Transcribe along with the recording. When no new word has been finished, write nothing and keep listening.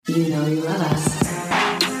You know you love us.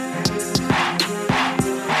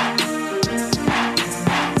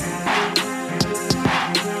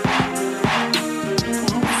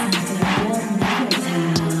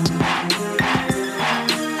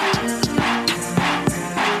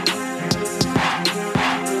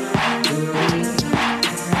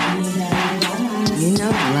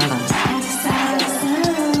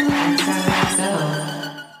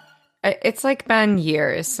 It's like been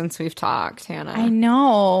years since we've talked, Hannah. I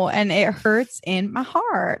know. And it hurts in my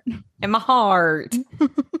heart. In my heart.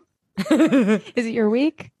 Is it your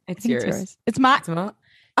week? It's yours. It's yours. It's my.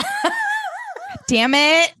 Damn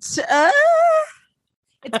it.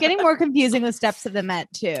 It's getting more confusing with Steps of the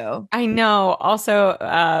Met, too. I know. Also,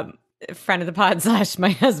 friend of the pod /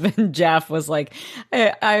 my husband, Jeff, was like,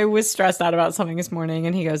 I was stressed out about something this morning.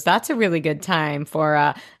 And he goes, that's a really good time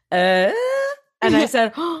for, and I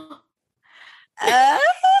said,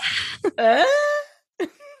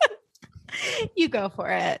 you go for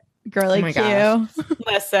it, girly Q. Gosh.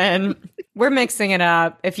 Listen, we're mixing it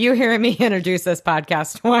up. If you hear me introduce this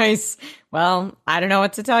podcast twice, well, I don't know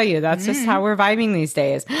what to tell you. That's just how we're vibing these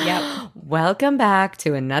days. Yep. Welcome back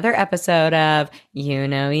to another episode of You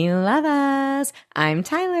Know You Love Us. I'm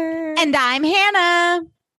Tyler. And I'm Hannah.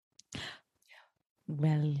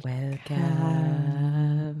 Welcome.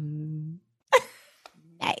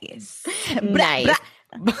 Nice. Nice.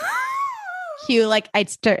 Cue, like I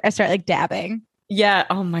start like dabbing. Yeah.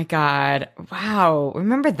 Oh my God. Wow.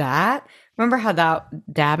 Remember that? Remember how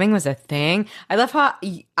that dabbing was a thing? I love how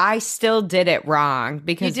I still did it wrong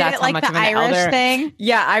because that's how much of an Irish elder thing.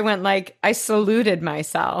 Yeah, I went like I saluted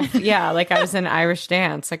myself. Yeah, like I was in Irish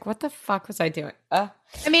dance. Like what the fuck was I doing? I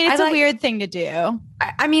mean, it's a weird thing to do.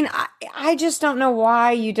 I just don't know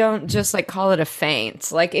why you don't just like call it a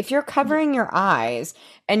feint. Like if you're covering your eyes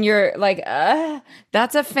and you're like,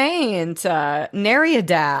 that's a feint. Nary a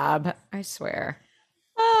dab. I swear.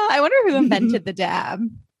 I wonder who invented the dab.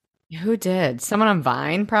 Who did? Someone on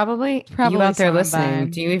Vine, probably? Probably you out there listening. Vine.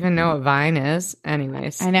 Do you even know what Vine is?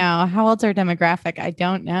 Anyways. I know. How old's our demographic? I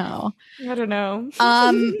don't know. I don't know.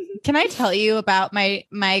 Can I tell you about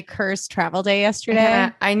my cursed travel day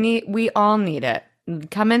yesterday? Yeah, we all need it.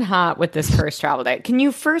 Come in hot with this cursed travel day. Can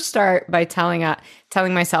you first start by telling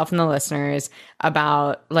myself and the listeners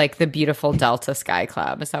about like the beautiful Delta Sky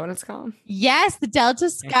Club? Is that what it's called? Yes, the Delta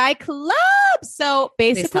Sky Club. So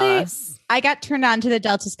basically, I got turned on to the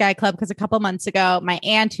Delta Sky Club because a couple months ago, my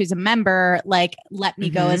aunt, who's a member, like let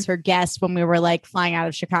me go as her guest when we were like flying out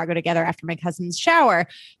of Chicago together after my cousin's shower.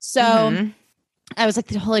 So I was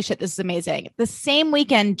like, holy shit, this is amazing. The same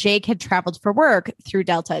weekend, Jake had traveled for work through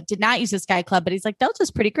Delta, did not use the Sky Club, but he's like,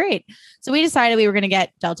 Delta's pretty great. So we decided we were going to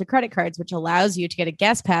get Delta credit cards, which allows you to get a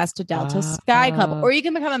guest pass to Delta Sky Club, or you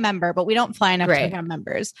can become a member, but we don't fly enough to become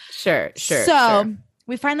members. Sure. So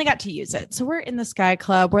we finally got to use it. So we're in the Sky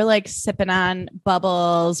Club. We're like sipping on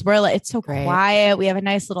bubbles. We're like, it's so quiet. We have a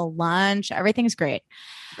nice little lunch. Everything's great.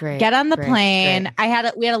 Get on the plane. We had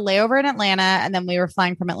a layover in Atlanta, and then we were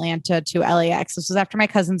flying from Atlanta to LAX. This was after my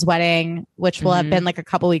cousin's wedding, which will have been like a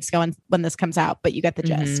couple weeks ago when this comes out, but you get the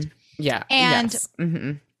gist. Yeah.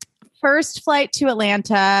 And first flight to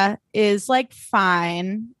Atlanta is like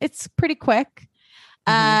fine. It's pretty quick.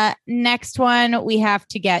 Next one we have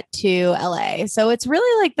to get to LA. So it's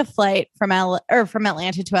really like the flight from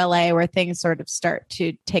Atlanta to LA where things sort of start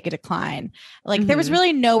to take a decline. Like there was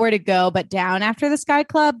really nowhere to go but down after the Sky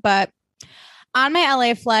Club. But on my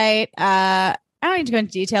LA flight, I don't need to go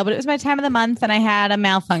into detail, but it was my time of the month and I had a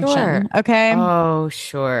malfunction. Sure. Okay. Oh,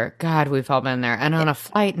 sure. God, we've all been there. And on a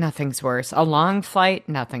flight, nothing's worse. A long flight,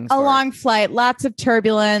 nothing's worse. A long flight, lots of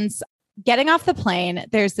turbulence. Getting off the plane,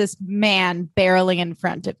 there's this man barreling in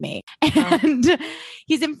front of me, and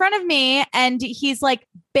he's in front of me and he's like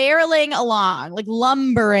barreling along, like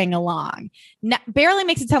lumbering along. Barreling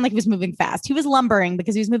makes it sound like he was moving fast. He was lumbering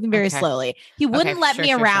because he was moving very slowly. He wouldn't let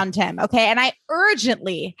me around him. Okay. And I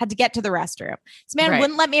urgently had to get to the restroom. This man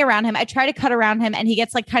wouldn't let me around him. I try to cut around him and he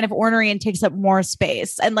gets like kind of ornery and takes up more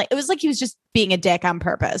space. And like, it was like he was just being a dick on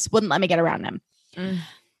purpose. Wouldn't let me get around him.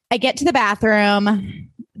 I get to the bathroom.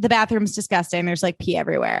 The bathroom's disgusting. There's like pee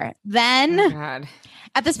everywhere. Then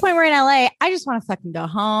at this point, we're in LA. I just want to fucking go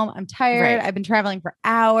home. I'm tired. I've been traveling for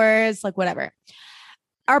hours, like whatever.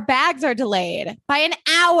 Our bags are delayed by an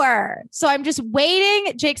hour. So I'm just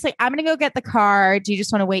waiting. Jake's like, I'm going to go get the car. Do you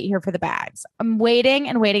just want to wait here for the bags? I'm waiting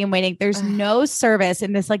and waiting and waiting. There's no service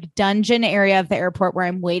in this like dungeon area of the airport where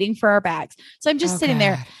I'm waiting for our bags. So I'm just sitting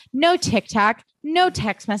there. No TikTok, no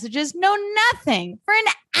text messages, no nothing for an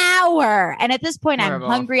hour. And at this point, I'm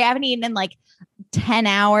hungry. I haven't eaten in like 10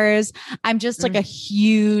 hours. I'm just like a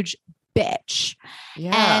huge bitch.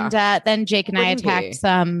 Yeah. And then Jake and I Wouldn't attacked be.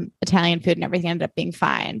 some Italian food and everything ended up being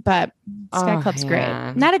fine. But Sky Oh, Club's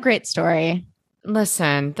man. great. Not a great story.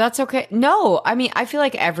 Listen, that's okay. No, I mean, I feel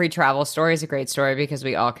like every travel story is a great story because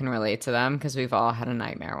we all can relate to them because we've all had a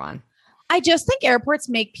nightmare one. I just think airports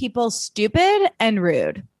make people stupid and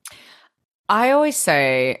rude. I always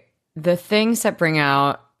say the things that bring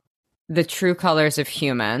out the true colors of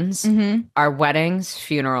humans are weddings,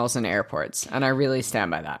 funerals, and airports. And I really stand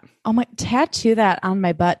by that. Oh my, tattoo that on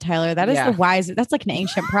my butt, Tyler. That is Yeah. the wisest. That's like an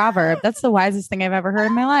ancient proverb. That's the wisest thing I've ever heard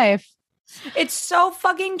in my life. It's so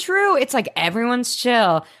fucking true. It's like everyone's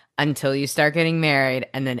chill until you start getting married,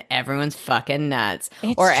 and then everyone's fucking nuts.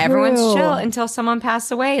 It's or everyone's true. chill until someone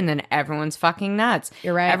passed away, and then everyone's fucking nuts.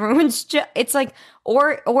 You're right. Everyone's chill. It's like,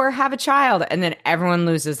 or have a child, and then everyone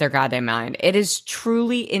loses their goddamn mind. It is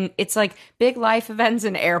truly it's like big life events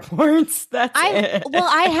in airports. That's it. Well,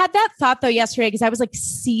 I had that thought though yesterday because I was like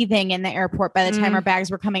seething in the airport by the time our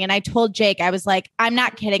bags were coming. And I told Jake, I was like, I'm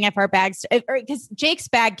not kidding if our bags, because Jake's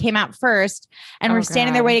bag came out first and we're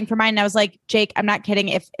standing there waiting for mine. And I was like, Jake, I'm not kidding.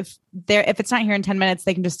 If it's not here in 10 minutes,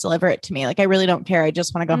 they can just deliver it to me. Like, I really don't care. I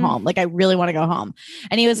just want to go home. Like, I really want to go home.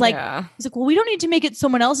 And he was like, well, we don't need to make it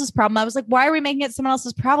someone else's problem. I was like, why are we making it someone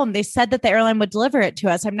else's problem? They said that the airline would deliver it to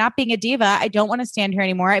us. I'm not being a diva. I don't want to stand here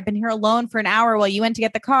anymore. I've been here alone for an hour while you went to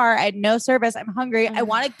get the car. I had no service. I'm hungry. I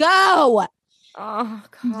want to go. Oh,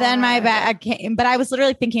 God. Then my bag came, but I was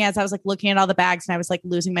literally thinking as I was like looking at all the bags and I was like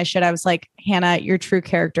losing my shit. I was like, Hannah, your true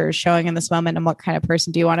character is showing in this moment. And what kind of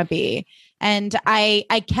person do you want to be? And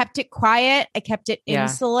I kept it quiet. I kept it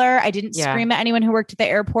insular. I didn't scream at anyone who worked at the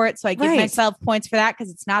airport. So I give myself points for that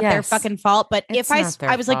because it's not their fucking fault. But if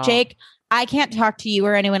I was like, Jake, I can't talk to you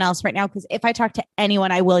or anyone else right now because if I talk to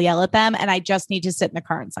anyone, I will yell at them and I just need to sit in the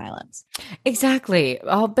car in silence. Exactly.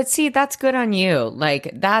 Oh, but see, that's good on you. Like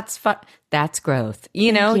that's growth.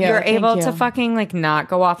 You know, you're able to fucking like not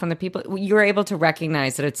go off on the people. You're able to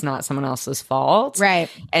recognize that it's not someone else's fault. Right.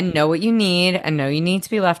 And know what you need and know you need to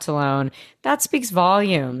be left alone. That speaks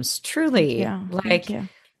volumes, truly. Thank you.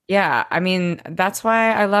 Yeah, I mean, that's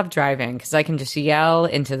why I love driving because I can just yell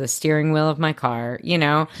into the steering wheel of my car, you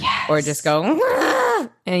know, or just go,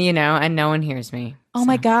 and you know, and no one hears me. Oh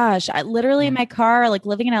my gosh. I literally in my car, like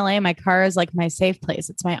living in LA, my car is like my safe place.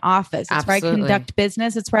 It's my office. It's where I conduct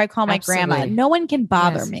business. It's where I call my grandma. No one can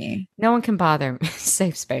bother me. No one can bother me.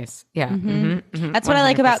 Safe space. Yeah. That's what I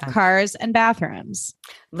like about cars and bathrooms.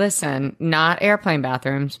 Listen, not airplane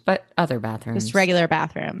bathrooms, but other bathrooms. Just regular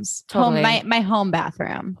bathrooms. Totally. My home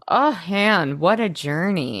bathroom. Oh, Han, what a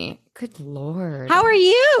journey. Good Lord. How are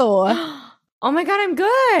you? Oh my God, I'm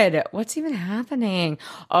good. What's even happening?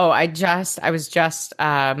 Oh, I was just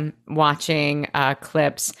watching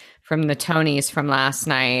clips from the Tonys from last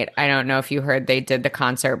night. I don't know if you heard they did the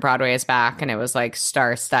concert Broadway is Back and it was like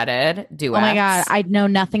star-studded duets. Oh my God, I know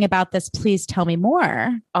nothing about this. Please tell me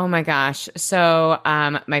more. Oh my gosh. So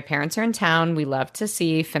my parents are in town. We love to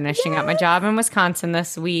see finishing up my job in Wisconsin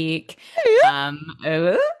this week.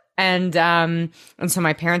 And so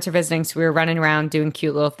my parents are visiting, so we were running around doing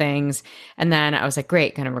cute little things. And then I was like,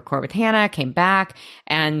 great, gonna record with Hannah, came back,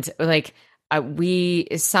 and like we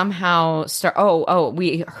somehow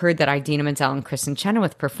we heard that Idina Menzel and Kristen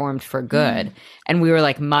Chenoweth performed for Good. And we were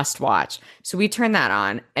like, must watch. So we turned that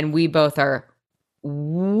on and we both are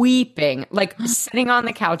weeping, like sitting on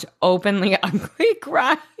the couch, openly ugly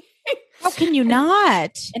crying. How can you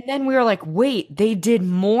not? And then we were like, wait, they did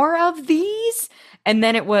more of these? And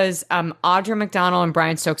then it was Audra McDonald and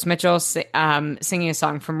Brian Stokes Mitchell singing a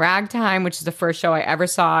song from Ragtime, which is the first show I ever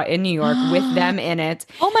saw in New York with them in it.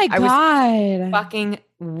 Oh my God. I was fucking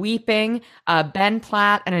weeping. Ben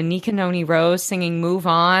Platt and Anika Noni Rose singing Move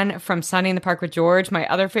On from Sunday in the Park with George, my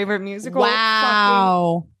other favorite musical.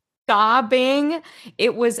 Wow. Sobbing.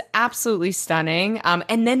 It was absolutely stunning.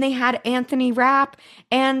 And then they had Anthony Rapp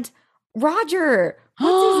and Roger.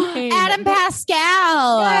 What's his name? Adam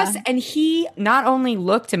Pascal. Yes. And he not only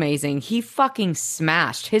looked amazing, he fucking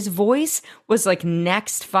smashed. His voice was like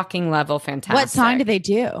next fucking level fantastic. What song did they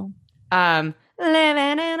do? Living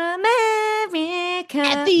in America.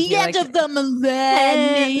 At the end of the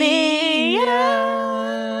millennium.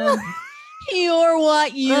 You're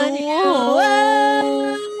what you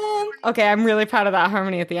want. Okay, I'm really proud of that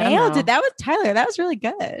harmony at the end. Nailed it. That was Tyler. That was really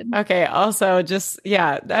good. Okay, also just,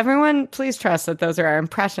 everyone please trust that those are our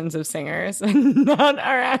impressions of singers and not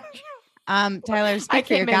our actual. Tyler, speak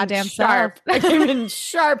for your goddamn self. I came in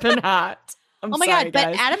sharp and hot. Oh my God,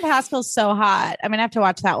 but Adam Pascal's so hot. I'm gonna have to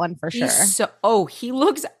watch that one for sure. He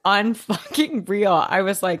looks unfucking real. I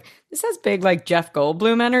was like, this has big like Jeff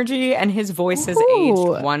Goldblum energy, and his voice has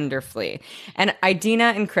aged wonderfully. And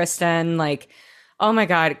Idina and Kristen, like, Oh my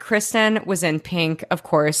God. Kristen was in pink, of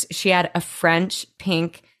course. She had a French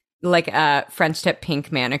pink, like a French tip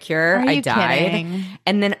pink manicure. Are I you died. kidding?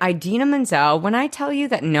 And then Idina Menzel, when I tell you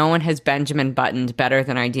that no one has Benjamin buttoned better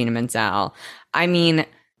than Idina Menzel, I mean,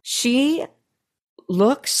 she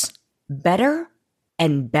looks better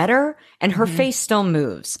and better, and her face still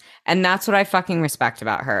moves. And that's what I fucking respect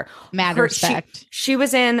about her. Mad respect. She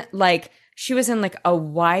was in like a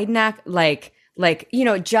wide neck, like, you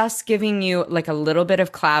know, just giving you like a little bit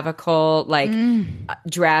of clavicle, like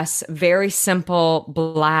dress, very simple,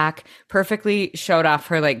 black, perfectly showed off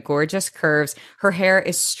her like gorgeous curves. Her hair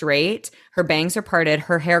is straight. Her bangs are parted.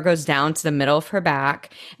 Her hair goes down to the middle of her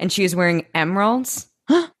back, and she is wearing emeralds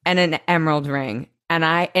and an emerald ring.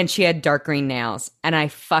 And she had dark green nails, and I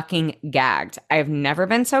fucking gagged. I have never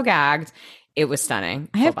been so gagged. It was stunning.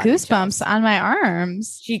 I have goosebumps on my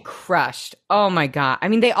arms. She crushed. Oh my God. I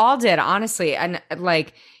mean, they all did, honestly. And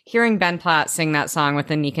like hearing Ben Platt sing that song with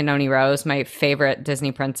the Nika Noni Rose, my favorite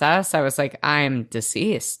Disney princess, I was like, I am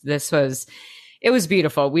deceased. It was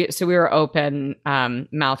beautiful. We were open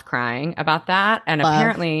mouth crying about that. And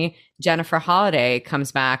apparently Jennifer Holliday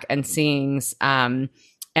comes back and sings And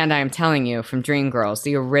I Am Telling You from Dreamgirls,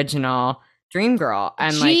 the original Dreamgirl.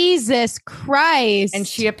 And Jesus Christ. And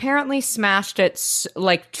she apparently smashed it,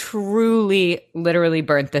 like truly, literally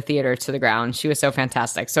burnt the theater to the ground. She was so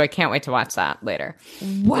fantastic. So I can't wait to watch that later.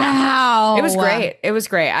 Wow. Yeah. It was great. It was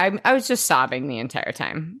great. I was just sobbing the entire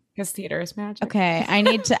time because theater is magic. Okay. I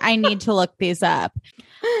need to look these up.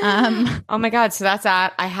 Oh my God. So that's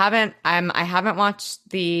that. I haven't watched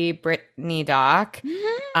the Britney doc.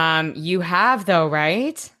 You have though,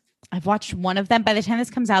 right? I've watched one of them. By the time this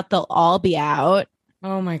comes out, they'll all be out.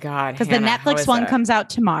 Oh my God. Because the Netflix one comes out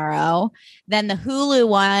tomorrow. Then the Hulu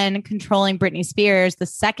one, Controlling Britney Spears, the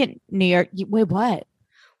second New York. Wait, what?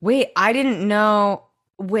 Wait, I didn't know.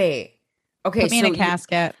 Wait. Okay, put me in a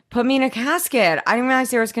casket. Put me in a casket. I didn't realize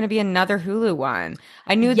there was going to be another Hulu one.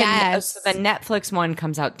 I knew that so the Netflix one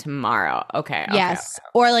comes out tomorrow. Okay. Yes. Okay.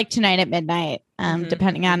 Or like tonight at midnight,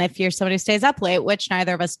 depending on if you're somebody who stays up late, which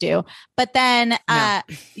neither of us do. But then,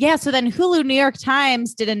 so then Hulu New York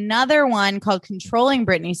Times did another one called Controlling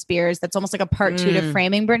Britney Spears. That's almost like a part 2 to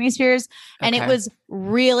Framing Britney Spears. And it was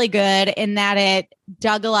really good in that it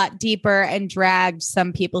dug a lot deeper and dragged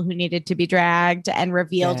some people who needed to be dragged and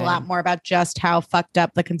revealed a lot more about just how fucked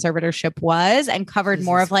up the conservatorship was and covered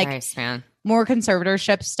more of like more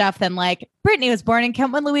conservatorship stuff than like Britney was born in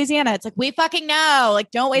Kentwood, Louisiana. It's like, we fucking know, like,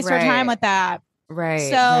 don't waste our time with that. Right.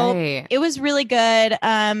 So it was really good.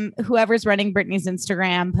 Whoever's running Britney's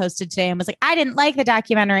Instagram posted today and was like, I didn't like the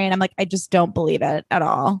documentary. And I'm like, I just don't believe it at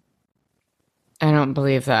all. I don't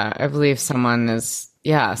believe that. I believe someone's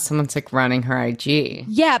like running her IG.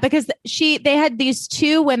 Yeah, because they had these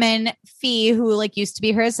two women, Fee, who like used to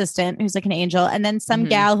be her assistant, who's like an angel, and then some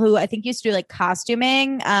gal who I think used to do like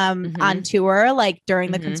costuming on tour, like during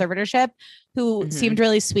the conservatorship, who seemed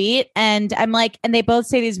really sweet. And I'm like, and they both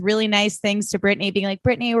say these really nice things to Britney, being like,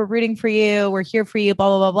 Britney, we're rooting for you, we're here for you, blah,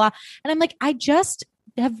 blah, blah, blah. And I'm like,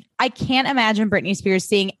 I can't imagine Britney Spears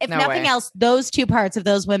seeing, if nothing else, those two parts of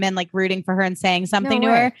those women like rooting for her and saying something to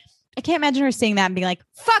her. I can't imagine her seeing that and being like,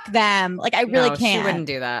 fuck them. Like, I really can't. She wouldn't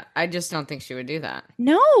do that. I just don't think she would do that.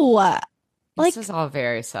 No. This is all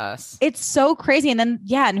very sus. It's so crazy. And then,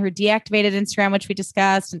 and her deactivated Instagram, which we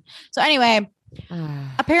discussed. And so anyway,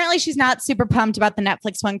 apparently she's not super pumped about the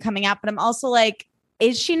Netflix one coming out. But I'm also like,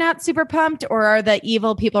 is she not super pumped? Or are the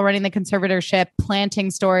evil people running the conservatorship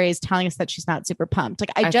planting stories telling us that she's not super pumped?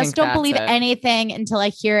 Like, I just don't believe anything until I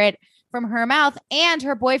hear it from her mouth. And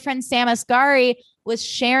her boyfriend, Sam Asghari, was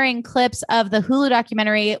sharing clips of the Hulu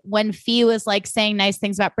documentary when Fee was like saying nice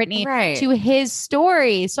things about Britney to his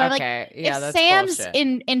story. So I'm like, if Sam's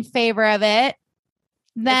in favor of it,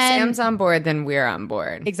 then if Sam's on board, then we're on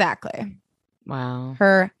board. Exactly. Wow.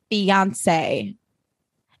 Her fiance.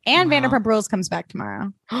 And Vanderpump Rules comes back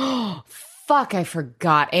tomorrow. Fuck, I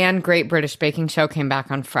forgot. And Great British Baking Show came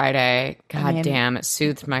back on Friday. God damn, it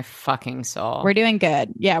soothed my fucking soul. We're doing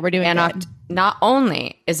good. Yeah, we're doing good. Not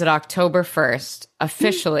only is it October 1st,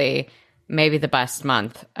 officially maybe the best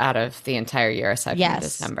month out of the entire year aside from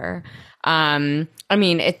December. I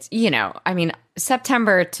mean, it's,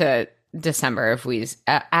 September to December,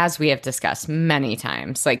 as we have discussed many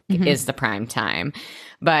times, like is the prime time.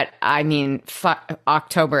 But I mean,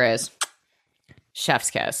 October is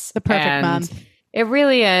chef's kiss. The perfect month. It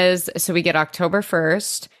really is. So we get October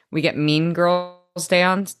 1st. We get Mean Girls Day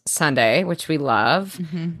on Sunday, which we love.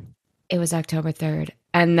 It was October 3rd.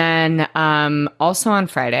 And then also on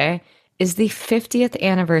Friday is the 50th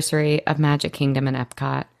anniversary of Magic Kingdom and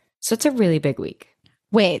Epcot. So it's a really big week.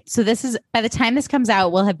 Wait, so this is by the time this comes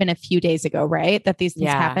out, will have been a few days ago, right? That these things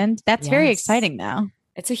Yeah. happened. That's very Yes. exciting, though.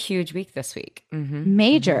 It's a huge week this week. Mm-hmm.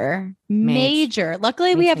 Major.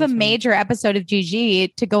 Luckily, we have a major episode of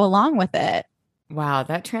GG to go along with it. Wow,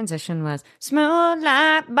 that transition was smooth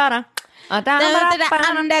like butter.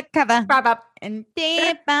 Undercover. And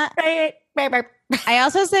I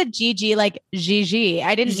also said GG like GG.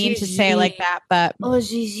 I didn't mean to say it like that, but oh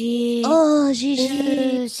GG. Oh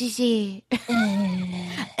GG.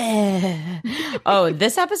 Oh,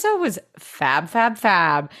 this episode was fab.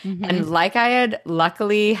 Mm-hmm. And like I had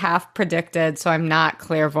luckily half predicted, so I'm not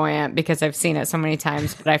clairvoyant because I've seen it so many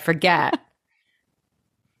times, but I forget.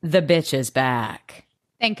 The bitch is back.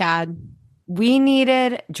 Thank God. We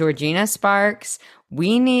needed Georgina Sparks.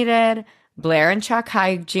 We needed Blair and Chuck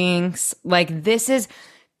hijinks. Like, this is,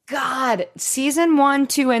 God, season 1,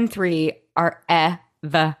 2, and 3 are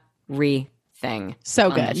everything. So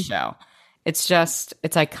on good. The show. It's just,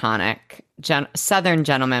 it's iconic. Southern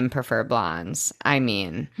gentlemen prefer blondes. I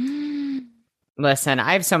mean, listen,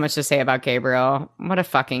 I have so much to say about Gabriel. What a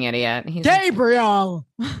fucking idiot. He's Gabriel!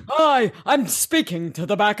 Hi, I'm speaking to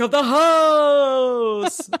the back of the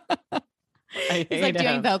house. He's like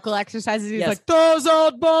doing vocal exercises. He's Yes. like, those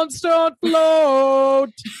old bones don't float.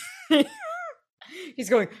 He's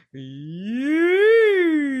going,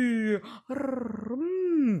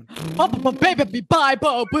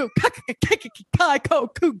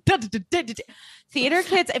 Theater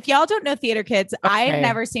kids, if y'all don't know theater kids, I've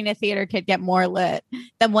never seen a theater kid get more lit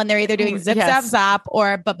than when they're either doing zip zap zap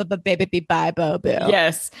or baby bye bo boo.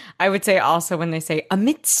 Yes, I would say also when they say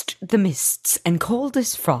amidst the mists and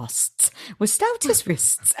coldest frosts, with stoutest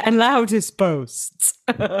wrists and loudest boasts.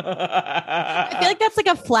 I feel like that's like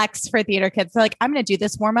a flex for theater kids. They're like, I'm going to do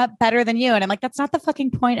this warm up better than you, and I'm like, that's not the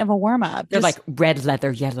fucking point of a warm up. They're like red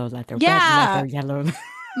leather, yellow leather, red leather, yellow. I'm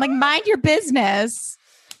like, mind your business.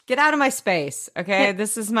 Get out of my space, okay?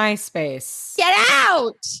 This is my space. Get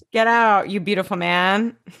out! Get out, you beautiful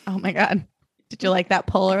man. Oh my God. Did you like that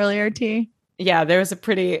poll earlier, T? Yeah, there was a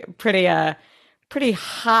pretty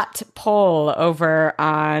hot poll over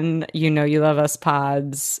on You Know You Love Us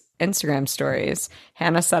Pod's Instagram stories.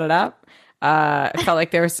 Hannah set it up. I felt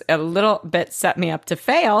like there was a little bit set me up to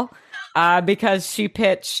fail because she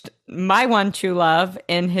pitched my one true love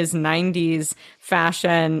in his 90s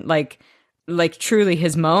fashion, like truly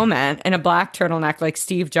his moment, in a black turtleneck like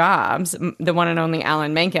Steve Jobs, the one and only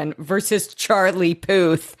Alan Menken, versus Charlie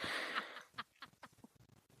Puth.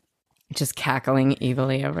 Just cackling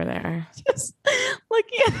evilly over there. Just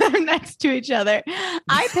looking at them next to each other.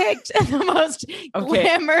 I picked the most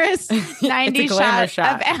glamorous 90s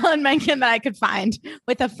shot of Alan Menken that I could find,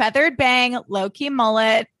 with a feathered bang, low-key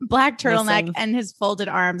mullet, black turtleneck, and his folded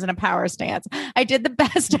arms in a power stance. I did the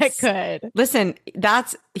best I could. Listen,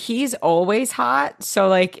 he's always hot. So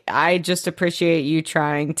like, I just appreciate you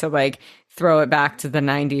trying to like throw it back to the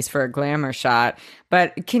 90s for a glamour shot.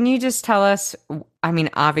 But can you just tell us, I mean,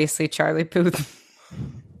 obviously Charlie Puth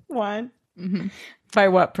won. Mm-hmm. By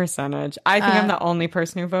what percentage? I think I'm the only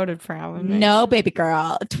person who voted for Alan Menken. No, baby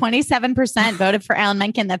girl. 27% voted for Alan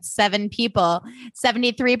Menken. That's 7 people.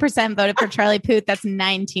 73% voted for Charlie Puth. That's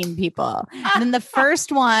 19 people. And then the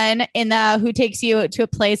first one in the Who Takes You to a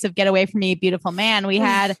Place of Get Away From Me, Beautiful Man, we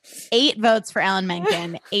had 8 votes for Alan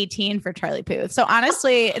Menken, 18 for Charlie Puth. So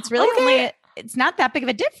honestly, it's really only... It's not that big of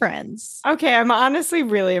a difference. Okay, I'm honestly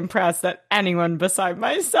really impressed that anyone beside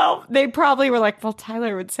myself, they probably were like, well,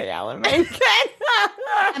 Tyler would say Alan Menken.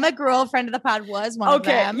 Emma Gruel, friend of the pod, was one of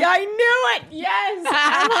them. Yeah, I knew it. Yes,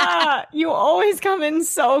 Emma. You always come in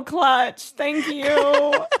so clutch. Thank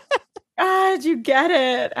you. God, you get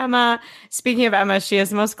it, Emma. Speaking of Emma, she has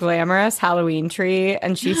the most glamorous Halloween tree,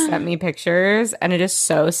 and she sent me pictures, and it is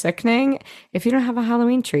so sickening. If you don't have a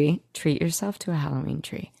Halloween tree, treat yourself to a Halloween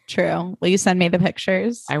tree. True. Will you send me the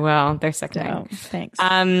pictures? I will. They're sickening. No, thanks.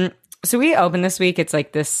 So we open this week. It's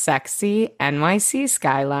like this sexy NYC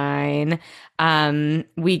skyline.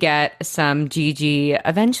 We get some Gigi.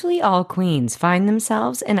 Eventually, all queens find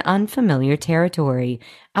themselves in unfamiliar territory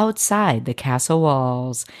outside the castle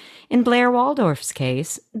walls. In Blair Waldorf's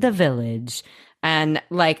case, the village. And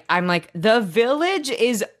like, I'm like, the village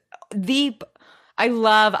is the... I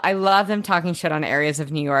love them talking shit on areas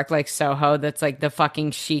of New York like Soho. That's like the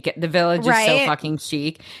fucking chic. The village is so fucking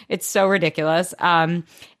chic. It's so ridiculous. And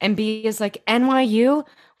B is like, NYU?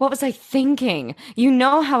 What was I thinking? You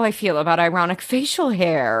know how I feel about ironic facial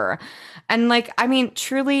hair. And like, I mean,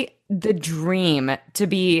 truly the dream to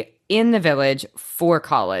be in the village for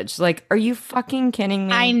college. Like, are you fucking kidding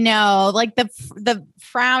me? I know. Like the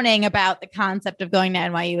frowning about the concept of going to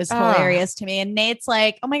NYU is hilarious to me. And Nate's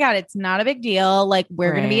like, oh my God, it's not a big deal. Like,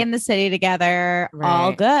 we're going to be in the city together.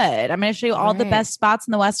 All good. I'm going to show you all the best spots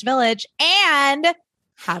in the West Village and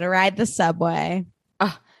how to ride the subway.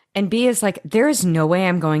 And B is like, there is no way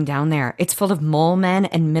I'm going down there. It's full of mole men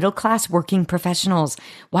and middle-class working professionals.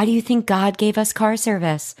 Why do you think God gave us car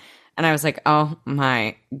service? And I was like, oh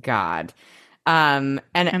my God. And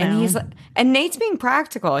he's like, and Nate's being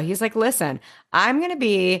practical. He's like, listen, I'm going to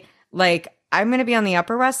be on the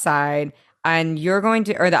Upper West Side and you're going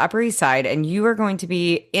to, or the Upper East Side, and you are going to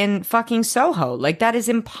be in fucking Soho. Like, that is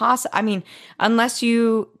impossible. I mean, unless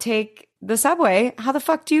you take the subway, how the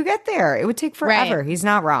fuck do you get there? It would take forever. Right. He's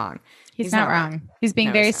not wrong. He's not wrong. He's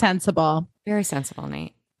being very sensible. Very sensible,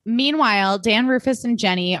 Nate. Meanwhile, Dan, Rufus, and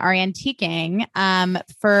Jenny are antiquing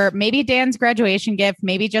for maybe Dan's graduation gift,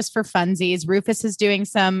 maybe just for funsies. Rufus is doing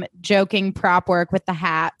some joking prop work with the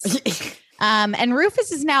hats. And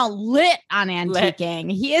Rufus is now lit on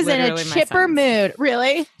antiquing. He is literally in a chipper mood.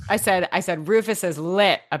 Really? I said Rufus is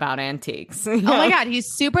lit about antiques. Oh my God.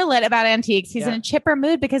 He's super lit about antiques. He's in a chipper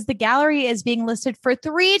mood because the gallery is being listed for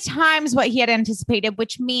 3 times what he had anticipated,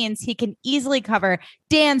 which means he can easily cover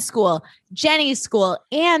Dan's school, Jenny's school,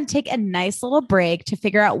 and take a nice little break to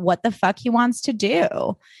figure out what the fuck he wants to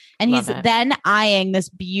do. And he's then eyeing this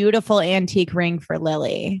beautiful antique ring for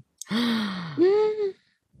Lily.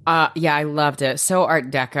 Yeah, I loved it. So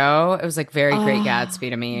Art Deco. It was like very Great Gatsby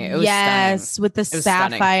to me. It was stunning. With the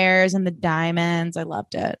sapphires and the diamonds. I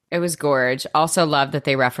loved it. It was gorge. Also loved that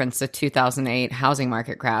they referenced the 2008 housing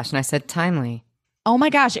market crash. And I said, timely. Oh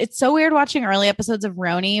my gosh. It's so weird watching early episodes of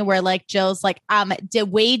Roni where like Jill's like,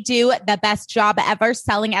 did we do the best job ever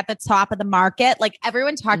selling at the top of the market? Like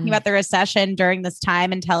everyone talking about the recession during this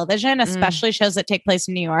time in television, especially shows that take place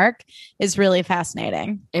in New York, is really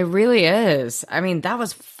fascinating. It really is. I mean, that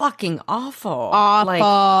was fucking awful. Awful.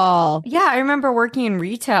 Like, yeah, I remember working in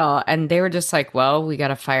retail and they were just like, well, we got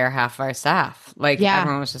to fire half our staff. Like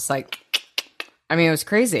everyone was just like, I mean, it was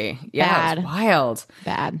crazy. Yeah, it was wild.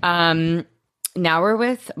 Bad. Now we're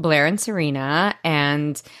with Blair and Serena,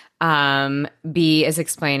 and B is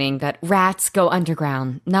explaining that rats go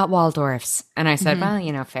underground, not Waldorfs. And I said, well,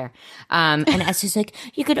 you know, fair. And S is like,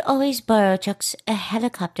 you could always borrow Chuck's a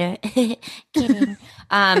helicopter. Kidding.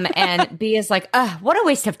 And B is like, what a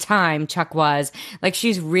waste of time Chuck was. Like,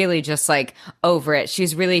 she's really just like over it.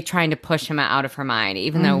 She's really trying to push him out of her mind,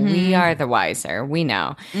 even though we are the wiser. We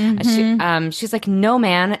know. She's like, no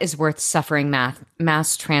man is worth suffering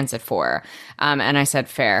mass transit for. And I said,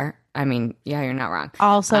 fair. I mean, yeah, you're not wrong.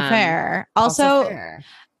 Also fair. Also fair.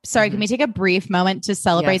 Sorry, can we take a brief moment to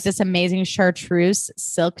celebrate this amazing chartreuse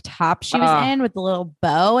silk top she was in with the little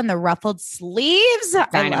bow and the ruffled sleeves?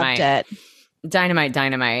 Dynamite. I loved it.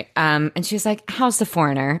 Dynamite. And she's like, how's the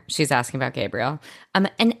foreigner? She's asking about Gabriel.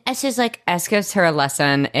 And S is like, S gives her a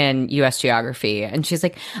lesson in US geography. And she's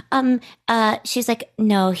like,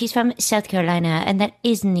 no, he's from South Carolina and that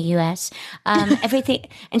is in the US. Everything.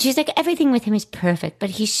 And she's like, everything with him is perfect,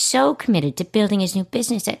 but he's so committed to building his new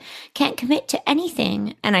business that can't commit to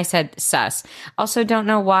anything. And I said, sus. Also don't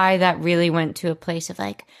know why that really went to a place of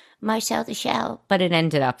like Marcel the Shell, but it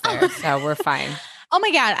ended up there. So we're fine. Oh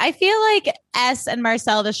my God. I feel like S and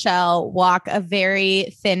Marcel the Shell walk a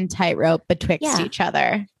very thin tightrope betwixt each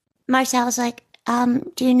other. Marcel's like,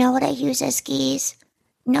 do you know what I use as skis?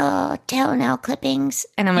 No toenail clippings.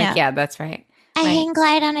 And I'm like, yeah, that's right. I hang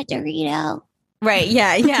glide on a Dorito. Right.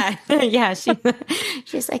 Yeah. Yeah.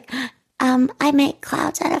 She's like, I make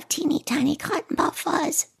clouds out of teeny tiny cotton ball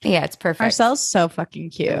fuzz. Yeah, it's perfect. Marcel's so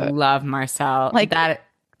fucking cute. I love Marcel. Like that,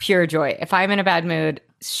 pure joy. If I'm in a bad mood,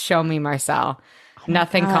 show me Marcel.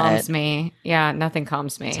 Nothing calms me. Yeah, nothing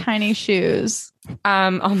calms me. Tiny shoes.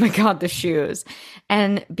 Oh my God, the shoes.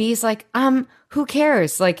 And B's like, who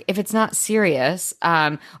cares? Like, if it's not serious,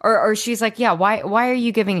 or she's like, yeah, why are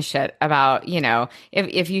you giving a shit about, you know,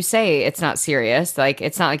 if you say it's not serious, like,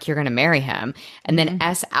 it's not like you're going to marry him. And then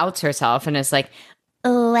S outs herself and is like,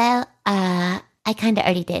 oh, well, I kind of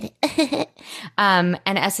already did. And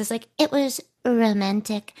S is like, it was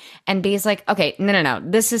romantic. And B is like, okay, no.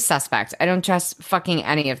 This is suspect. I don't trust fucking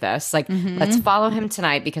any of this. Like, let's follow him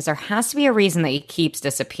tonight because there has to be a reason that he keeps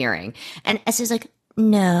disappearing. And S is like,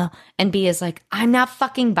 no. And B is like, I'm not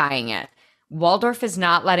fucking buying it. Waldorf is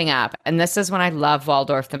not letting up. And this is when I love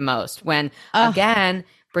Waldorf the most. When, again,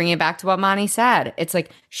 bringing it back to what Monty said, it's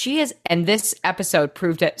like she is, and this episode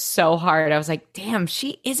proved it so hard. I was like, damn,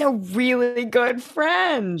 she is a really good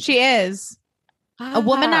friend. She is. A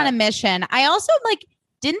woman on a mission. I also like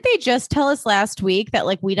didn't they just tell us last week that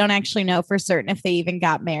like we don't actually know for certain if they even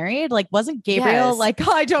got married? Like, wasn't Gabriel Yes. like,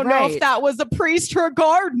 I don't know if that was a priest or a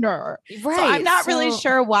gardener? Right. So I'm not really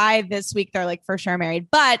sure why this week they're like for sure married,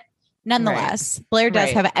 but nonetheless, Blair does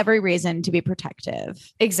have every reason to be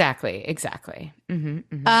protective. Exactly.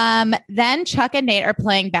 Then Chuck and Nate are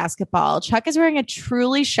playing basketball. Chuck is wearing a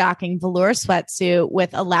truly shocking velour sweatsuit with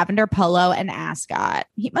a lavender polo and ascot.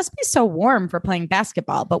 He must be so warm for playing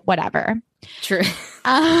basketball, but whatever. True.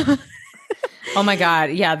 Oh my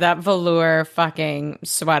God. Yeah. That velour fucking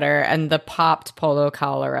sweater and the popped polo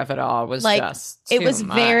collar of it all was like, just it was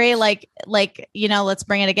much. very like, let's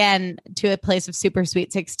bring it again to a place of super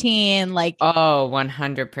sweet 16. Like,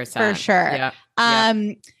 100%. For sure. Yeah.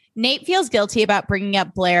 Nate feels guilty about bringing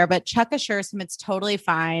up Blair, but Chuck assures him it's totally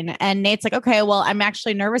fine. And Nate's like, okay, well, I'm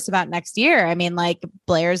actually nervous about next year. I mean, like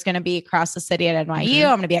Blair's going to be across the city at NYU. I'm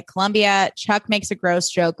going to be at Columbia. Chuck makes a gross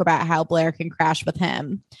joke about how Blair can crash with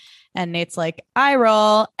him. And Nate's like, I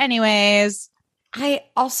roll. Anyways. I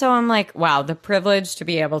also am like, wow, the privilege to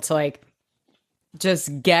be able to like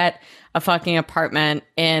just get a fucking apartment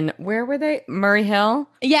in, where were they? Murray Hill?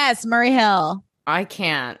 Yes, Murray Hill. I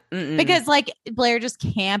can't. Because like Blair just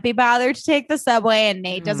can't be bothered to take the subway and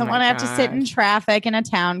Nate doesn't want to have to sit in traffic in a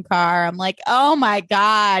town car. I'm like, oh my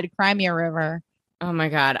God, cry me a river. Oh my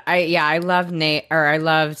God. I love I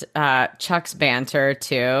loved Chuck's banter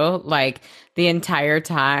too, like the entire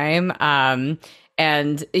time.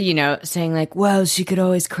 And, saying like, well, she could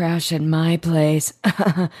always crash at my place.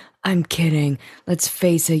 I'm kidding. Let's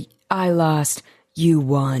face it. I lost. You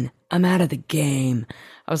won. I'm out of the game.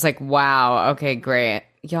 I was like, wow. Okay, great.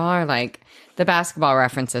 Y'all are like, the basketball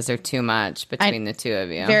references are too much between the two of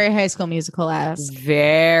you. Very High School Musical-esque.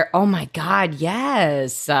 Oh my God,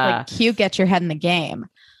 yes. Like cute, get your head in the game.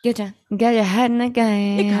 Get your head in the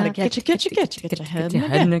game. You gotta get your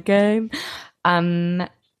head in the game.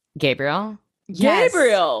 Gabriel. Yes.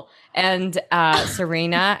 Gabriel and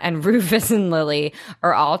Serena and Rufus and Lily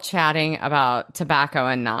are all chatting about tobacco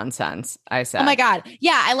and nonsense. I said, oh my God.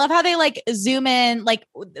 Yeah. I love how they like zoom in. Like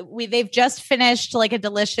they've just finished like a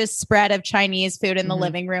delicious spread of Chinese food in the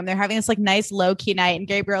living room. They're having this like nice low key night. And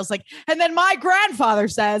Gabriel's like, and then my grandfather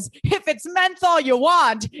says, if it's menthol you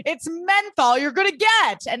want, it's menthol you're going to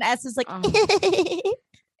get. And S is like,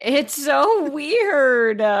 it's so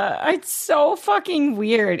weird. It's so fucking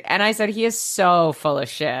weird. And I said, he is so full of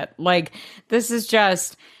shit. Like, this is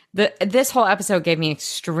just, this whole episode gave me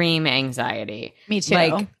extreme anxiety. Me too.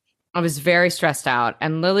 Like, I was very stressed out.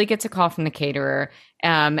 And Lily gets a call from the caterer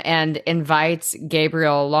and invites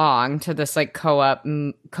Gabriel along to this like co-op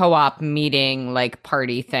meeting, like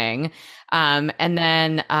party thing. And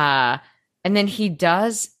then he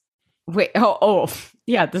does,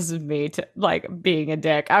 yeah, this is me like being a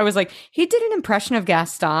dick. I was like, he did an impression of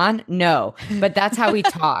Gaston. No, but that's how he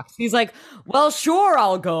talks. He's like, well, sure,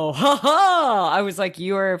 I'll go. Ha ha. I was like,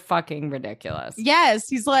 you are fucking ridiculous. Yes.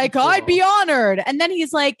 He's like, cool. I'd be honored. And then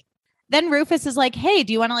he's like, then Rufus is like, hey,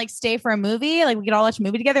 do you want to like stay for a movie? Like we could all watch a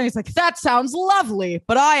movie together. And he's like, that sounds lovely,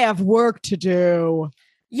 but I have work to do.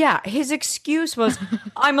 Yeah, his excuse was,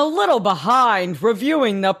 I'm a little behind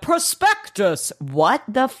reviewing the prospectus. What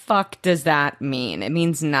the fuck does that mean? It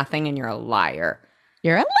means nothing and you're a liar.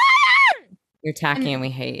 You're a liar! You're tacky and we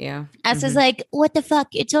hate you. S is like, what the fuck?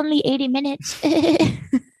 It's only 80 minutes. And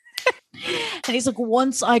he's like,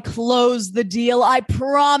 once I close the deal, I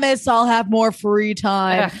promise I'll have more free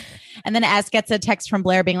time. And then S gets a text from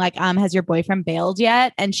Blair being like, has your boyfriend bailed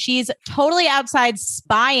yet? And she's totally outside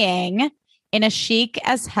spying in a chic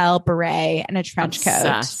as hell beret and a trench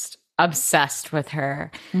coat. Obsessed with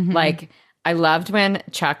her. Like, I loved when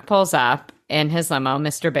Chuck pulls up in his limo,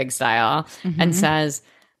 Mr. Big Style, and says,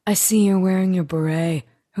 I see you're wearing your beret.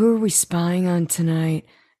 Who are we spying on tonight?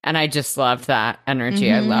 And I just loved that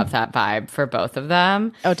energy. I love that vibe for both of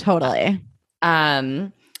them. Oh, totally.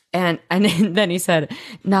 And then he said,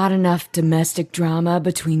 not enough domestic drama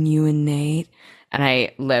between you and Nate. And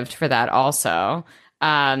I lived for that also.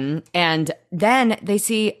 And then they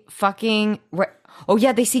see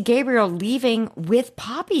they see Gabriel leaving with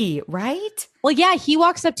Poppy, right? Well, yeah, he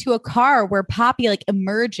walks up to a car where Poppy like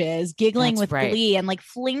emerges, giggling with right. glee, and like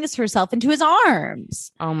flings herself into his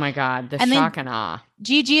arms. Oh my God, the and shock and awe.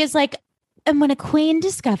 Gigi is like, and when a queen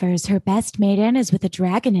discovers her best maiden is with a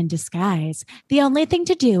dragon in disguise, the only thing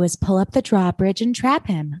to do is pull up the drawbridge and trap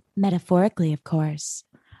him. Metaphorically, of course.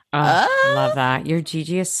 Love that. Your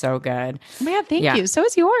Gigi is so good. Oh my God, thank you. So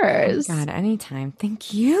is yours. Oh God, anytime.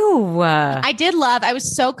 Thank you. I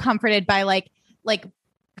was so comforted by like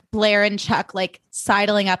Blair and Chuck like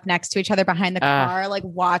sidling up next to each other behind the car, like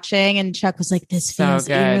watching. And Chuck was like, this feels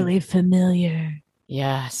eerily familiar.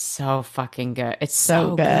 Yeah, so fucking good. It's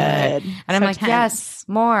So so good. And I'm So like, tense. yes,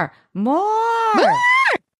 more.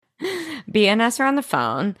 B and S are on the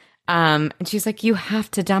phone. And she's like, you have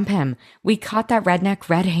to dump him. We caught that redneck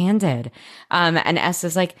red-handed. And S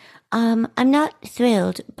is like, I'm not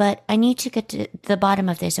thrilled, but I need to get to the bottom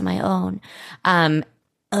of this on my own. And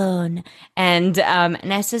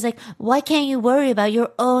S is like, why can't you worry about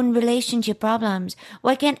your own relationship problems?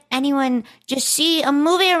 Why can't anyone just see a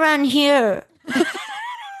movie around here?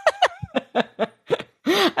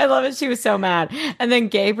 I love it. She was so mad. And then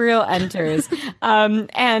Gabriel enters.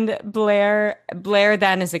 And Blair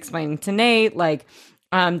then is explaining to Nate, like,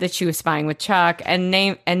 that she was spying with Chuck, and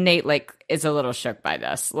Nate like is a little shook by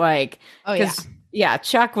this. Like, Oh, yeah. Yeah,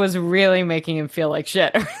 Chuck was really making him feel like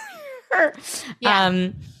shit.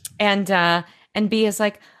 Yeah. And B is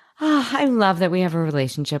like, oh, I love that we have a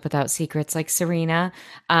relationship without secrets like Serena.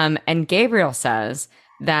 And Gabriel says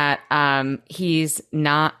that he's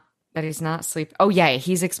not sleeping. Oh yeah,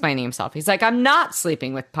 he's explaining himself. He's like, I'm not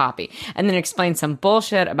sleeping with Poppy, and then explains some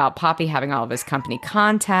bullshit about Poppy having all of his company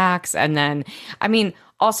contacts. And then, I mean,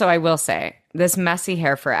 also I will say this messy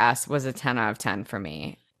hair for S was a 10 out of 10 for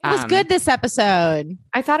me. It was good this episode.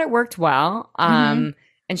 I thought it worked well. And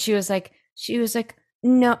she was like,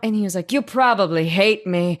 no. And he was like, you probably hate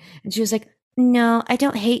me. And she was like, No, I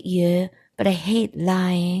don't hate you, but I hate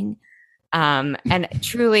lying. and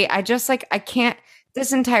truly, I just like, I can't,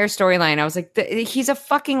 this entire storyline, I was like, he's a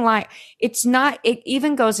fucking lie. It's not, it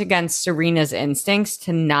even goes against Serena's instincts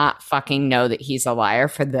to not fucking know that he's a liar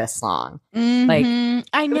for this long. Like,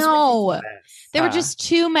 I know. There were just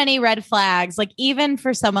too many red flags, like even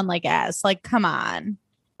for someone like S. Like, come on.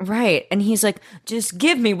 Right. And he's like, just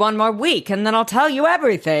give me one more week and then I'll tell you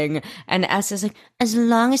everything. And S is like, as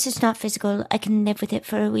long as it's not physical, I can live with it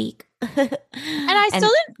for a week. And I still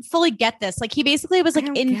didn't fully get this. Like, he basically was like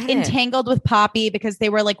entangled with Poppy because they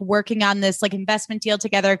were like working on this like investment deal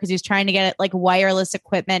together because he's trying to get like wireless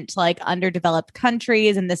equipment to like underdeveloped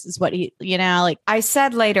countries. And this is what he, like. I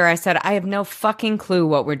said later, I have no fucking clue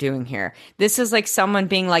what we're doing here. This is like someone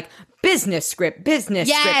being like, business script,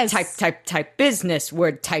 script, type, business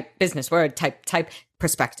word, type,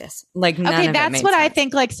 prospectus. Like, none of it that's made what sense. I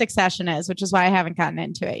think like Succession is, which is why I haven't gotten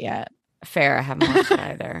into it yet. Fair. I haven't watched it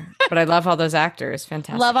either. But I love all those actors.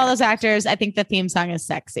 Fantastic. Love all those actors. I think the theme song is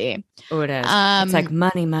sexy. Oh, it is. It's like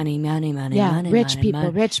money, money, money, money, yeah, money, rich money, people,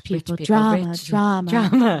 money, rich people, rich drama, rich, drama,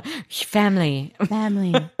 drama, family.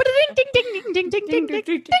 family. Ding, ding, ding, ding, ding, ding, ding, ding, ding,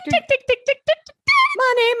 ding.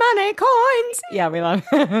 Money, coins. Yeah, we love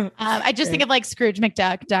it. I just think of like Scrooge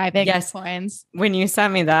McDuck diving in coins. When you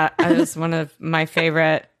sent me that, it was one of my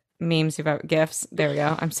favorite memes you've ever, GIFs. There we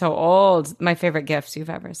go. I'm so old. My favorite GIFs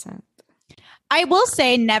you've ever sent. I will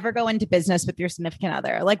say never go into business with your significant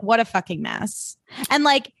other. Like, what a fucking mess. And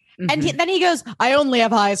like, and then he goes, I only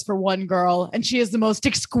have eyes for one girl and she is the most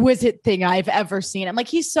exquisite thing I've ever seen. I'm like,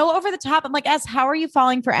 he's so over the top. I'm like, S, how are you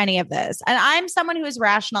falling for any of this? And I'm someone who has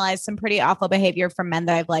rationalized some pretty awful behavior from men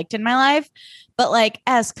that I've liked in my life. But like,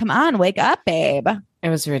 S, come on, wake up, babe. It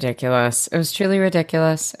was ridiculous. It was truly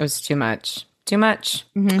ridiculous. It was too much.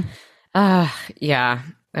 Yeah,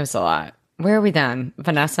 it was a lot. Where are we then?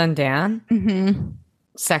 Vanessa and Dan?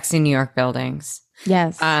 Sexy New York buildings.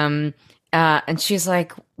 Yes. And she's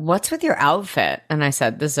like, what's with your outfit? And I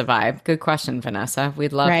said, this is a vibe. Good question, Vanessa.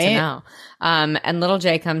 We'd love to know. And little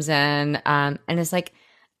Jay comes in and is like,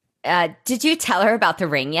 did you tell her about the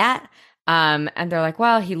ring yet? And they're like,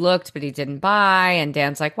 well, he looked, but he didn't buy. And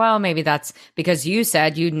Dan's like, well, maybe that's because you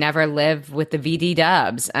said you'd never live with the VD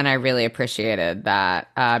Dubs. And I really appreciated that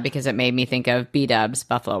because it made me think of B-Dubs,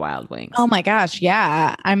 Buffalo Wild Wings. Oh my gosh.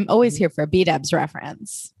 Yeah. I'm always here for a B-Dubs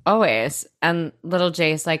reference. Always. And little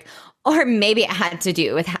Jay's like, or maybe it had to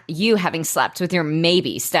do with you having slept with your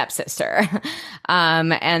maybe stepsister.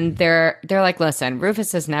 And they're like, listen,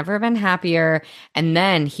 Rufus has never been happier. And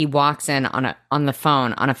then he walks in on the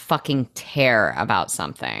phone on a fucking tear about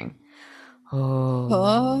something.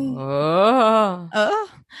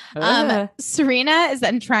 Serena is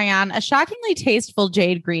then trying on a shockingly tasteful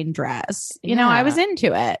jade green dress. You know, I was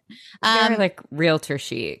into it. Very like realtor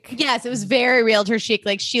chic. Yes, it was very realtor chic.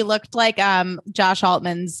 Like she looked like Josh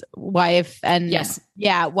Altman's wife and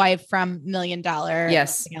wife from $1 Million in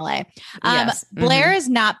LA. Blair is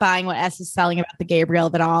not buying what S is selling about the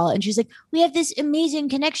Gabriel at all. And she's like, we have this amazing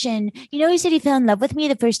connection. You know, he said he fell in love with me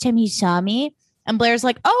the first time he saw me. And Blair's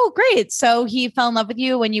like, oh, great. So he fell in love with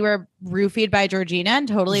you when you were roofied by Georgina and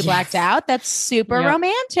totally blacked out. That's super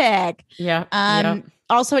romantic. Yeah.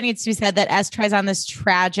 Also, it needs to be said that S tries on this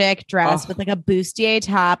tragic dress with like a bustier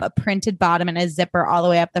top, a printed bottom, and a zipper all the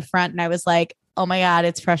way up the front. And I was like, oh my God,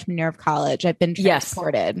 it's freshman year of college. I've been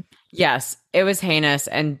transported. Yes, it was heinous.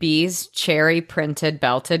 And B's cherry printed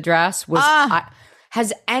belted dress was.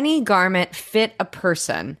 Has any garment fit a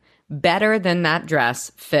person better than that dress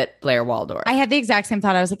fit Blair Waldorf? I had the exact same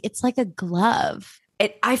thought. I was like, it's like a glove.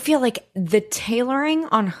 I feel like the tailoring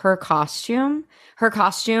on her costumes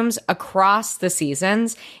across the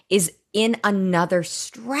seasons is in another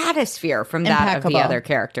stratosphere from that of the other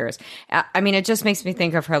characters. I mean, it just makes me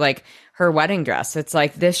think of her, like her wedding dress. It's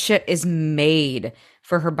like, this shit is made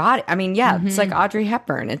for her body. I mean, yeah, it's like Audrey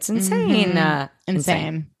Hepburn. It's insane.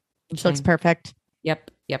 Insane. She looks perfect. Yep.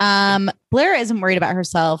 Blair isn't worried about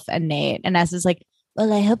herself and Nate. And Ness is like,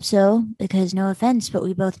 well, I hope so, because no offense, but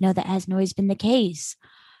we both know that hasn't always been the case.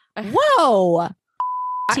 Whoa.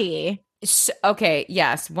 Okay,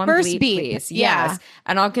 yes. One First bleep, beat. please. Yeah. Yes.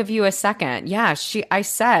 And I'll give you a second. Yeah, I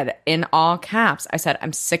said in all caps, I said,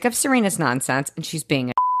 I'm sick of Serena's nonsense, and she's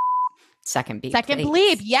being a second beat. Second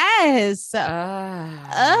please. bleep. Yes.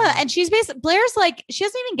 And she's Blair's like, she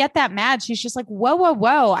doesn't even get that mad. She's just like,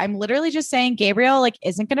 whoa. I'm literally just saying Gabriel like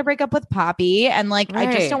isn't going to break up with Poppy. And like,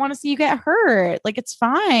 I just don't want to see you get hurt. Like, it's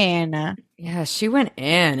fine. Yeah, she went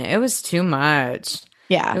in. It was too much.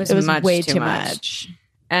 Yeah, it was way too much.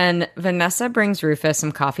 And Vanessa brings Rufus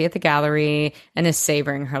some coffee at the gallery and is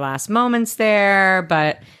savoring her last moments there.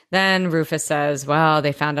 But then Rufus says, well,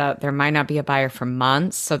 they found out there might not be a buyer for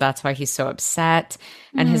months. So that's why he's so upset.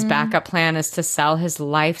 And his backup plan is to sell his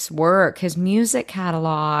life's work, his music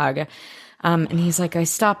catalog. And he's like, I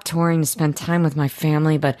stopped touring to spend time with my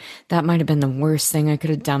family, but that might have been the worst thing I could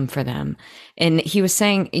have done for them. And he was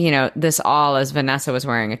saying, this all as Vanessa was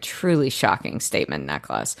wearing a truly shocking statement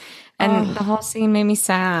necklace. And the whole scene made me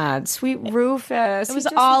sad. Sweet Rufus. It was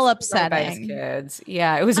all upsetting. By his kids.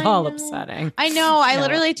 Yeah, it was all upsetting. I know. I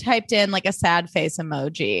literally typed in like a sad face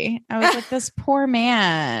emoji. I was like, this poor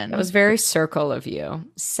man. That was very circle of you.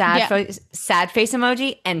 Sad face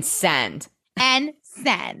emoji and send. And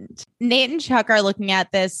send. Nate and Chuck are looking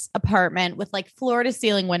at this apartment with like floor to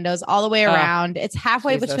ceiling windows all the way around. It's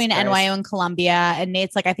halfway between NYU and Columbia. And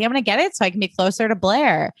Nate's like, I think I'm going to get it so I can be closer to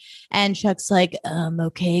Blair. And Chuck's like,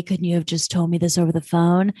 okay, couldn't you have just told me this over the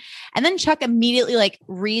phone? And then Chuck immediately like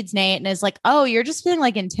reads Nate and is like, oh, you're just feeling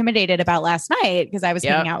like intimidated about last night because I was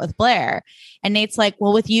hanging out with Blair. And Nate's like,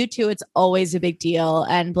 well, with you two, it's always a big deal.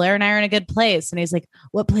 And Blair and I are in a good place. And he's like,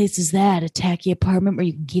 what place is that? A tacky apartment where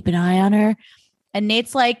you can keep an eye on her? And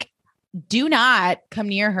Nate's like, do not come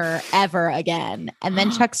near her ever again. And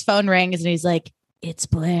then Chuck's phone rings and he's like, it's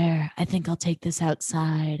Blair. I think I'll take this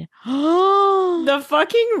outside. The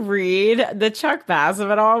fucking read, the Chuck Bass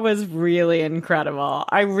of it all was really incredible.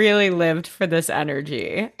 I really lived for this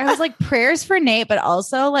energy. I was like, prayers for Nate, but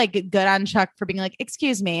also like good on Chuck for being like,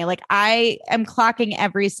 excuse me, like I am clocking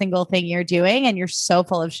every single thing you're doing and you're so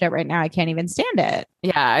full of shit right now. I can't even stand it.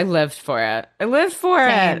 Yeah, I lived for it.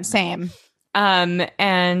 Same.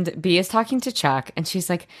 And B is talking to Chuck and she's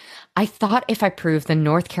like, I thought if I proved the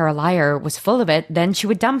North Carolina was full of it, then she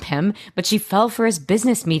would dump him, but she fell for his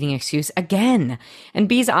business meeting excuse again. And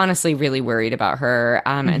B's honestly really worried about her.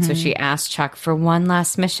 And so she asked Chuck for one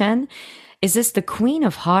last mission. Is this the Queen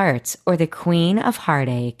of Hearts or the Queen of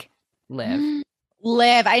Heartache? Liv.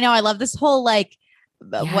 I know. I love this whole like,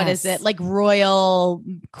 what is it? Like royal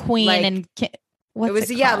queen like, and what's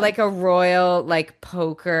it called? Like a royal, like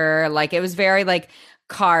poker, like it was very like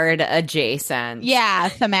card adjacent. Yeah,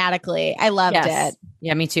 thematically. I loved it.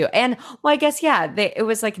 Yeah, me too. And well, I guess, it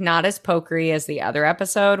was like not as pokery as the other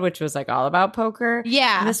episode, which was like all about poker.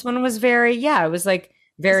 Yeah. And this one was very, it was like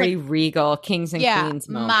very regal, kings and queens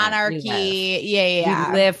moment. Monarchy.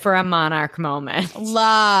 Yeah. We live for a monarch moment.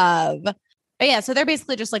 Love. But yeah, so they're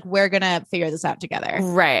basically just like, we're going to figure this out together.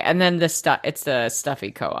 Right. And then it's the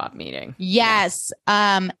stuffy co-op meeting. Yes.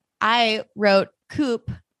 I wrote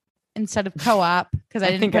coop instead of co-op because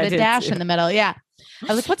I didn't put a dash in the middle. Yeah.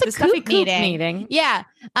 I was like, what's a coop meeting? Yeah.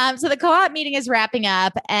 So the co-op meeting is wrapping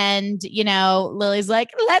up and, Lily's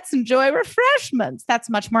like, let's enjoy refreshments. That's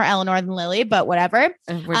much more Eleanor than Lily, but whatever.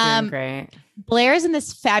 We're doing great. Blair's in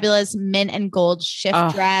this fabulous mint and gold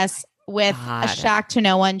shift dress with a shock to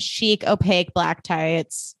no one, chic, opaque black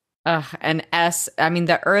tights. And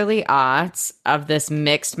the early aughts of this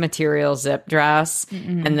mixed material zip dress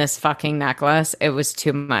and this fucking necklace, it was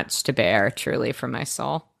too much to bear, truly, for my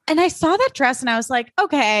soul. And I saw that dress and I was like,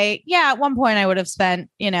 okay, yeah, at one point I would have spent,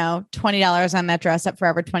 $20 on that dress at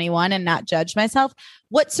Forever 21 and not judged myself.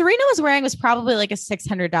 What Serena was wearing was probably like a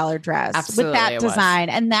 $600 dress. Absolutely, with that design.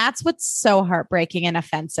 And that's what's so heartbreaking and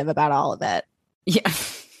offensive about all of it. Yeah.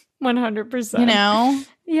 100%.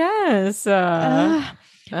 Yes.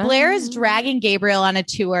 Blair is dragging Gabriel on a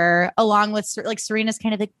tour along with like Serena's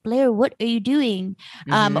kind of like, Blair, what are you doing?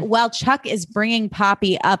 While Chuck is bringing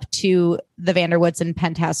Poppy up to the Vanderwoodson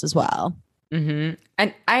penthouse as well. And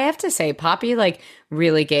I have to say, Poppy like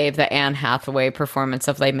really gave the Anne Hathaway performance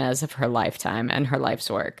of Les Mis of her lifetime and her life's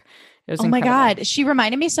work. It was incredible. My God. She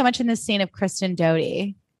reminded me so much in this scene of Kristen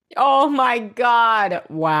Doty. Oh my God.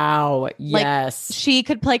 Wow. Yes. Like, she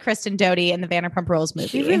could play Kristen Doty in the Vanderpump Rules movie.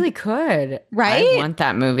 She really could. Right? I want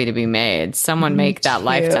that movie to be made. Someone make that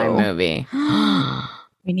Lifetime movie.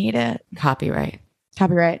 We need it. Copyright.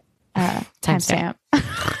 Timestamp.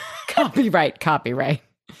 Copyright. Copyright.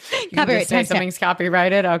 Say something's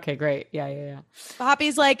copyrighted. Okay, great. Yeah.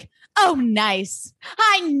 Poppy's like, oh, nice.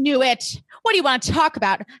 I knew it. What do you want to talk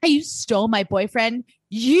about? How you stole my boyfriend?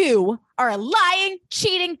 You are a lying,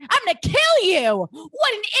 cheating. I'm going to kill you.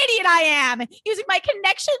 What an idiot I am. Using my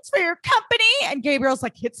connections for your company. And Gabriel's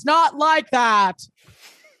like, it's not like that.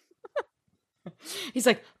 He's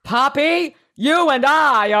like, Poppy, you and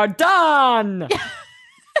I are done.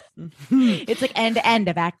 It's like end to end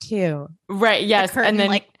of Act 2. Right. Yes. And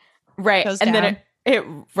then and then it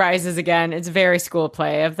rises again. It's very school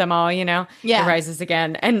play of them all, you know? Yeah. It rises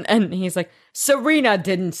again. And he's like, Serena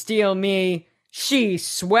didn't steal me. She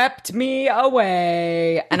swept me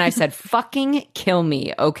away. And I said, fucking kill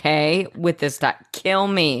me, okay? With this stuff. Kill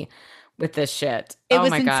me with this shit. It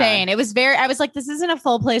was insane. God. It was I was like, this isn't a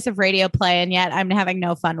full place of radio play, and yet I'm having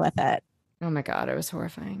no fun with it. Oh my God, it was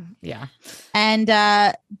horrifying. Yeah. And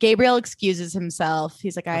Gabriel excuses himself.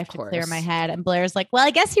 He's like, I have to clear my head. And Blair's like, well,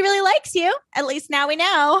 I guess he really likes you. At least now we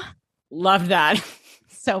know. Love that.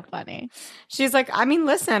 So funny. She's like, I mean,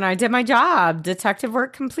 listen, I did my job. Detective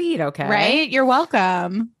work complete. Okay. Right? You're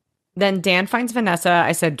welcome. Then Dan finds Vanessa,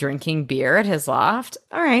 I said, drinking beer at his loft.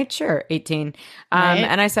 All right, sure. 18. Right.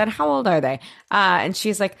 And I said, how old are they? And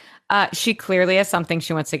she's like, she clearly has something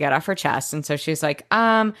she wants to get off her chest. And so she's like,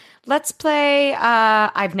 let's play.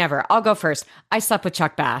 I've never. I'll go first. I slept with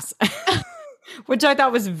Chuck Bass, which I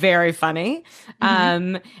thought was very funny.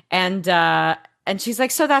 And she's like,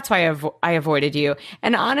 so that's why I avoided you.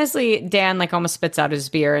 And honestly, Dan like almost spits out his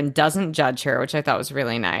beer and doesn't judge her, which I thought was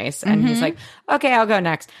really nice. And he's like, okay, I'll go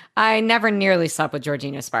next. I never nearly slept with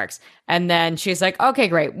Georgina Sparks. And then she's like, okay,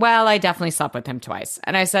 great. Well, I definitely slept with him twice.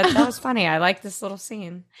 And I said, that was funny. I like this little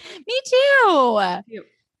scene. Me too. Cute.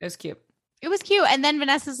 It was cute. It was cute. And then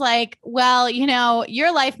Vanessa's like, well, you know,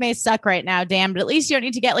 your life may suck right now, Dan, but at least you don't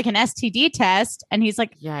need to get like an STD test. And he's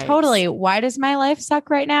like, yikes. Totally. Why does my life suck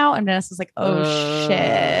right now? And Vanessa's like, oh,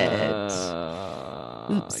 shit.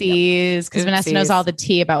 Oopsies. Because Vanessa knows all the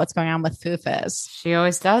tea about what's going on with Rufus. She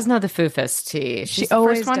always does know the Rufus tea. She's the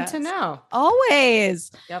always first one does. to know.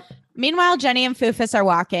 Always. Yep. Meanwhile, Jenny and Rufus are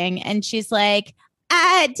walking and she's like,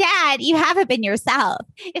 Dad, you haven't been yourself.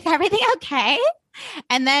 Is everything okay?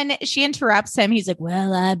 And then she interrupts him. He's like,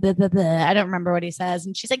 well, blah, blah, blah. I don't remember what he says.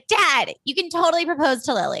 And she's like, Dad, you can totally propose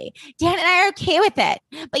to Lily. Dan and I are okay with it,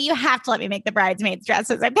 but you have to let me make the bridesmaids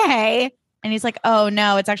dresses, okay? And he's like, oh,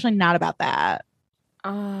 no, it's actually not about that.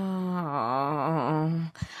 Oh,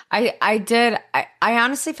 I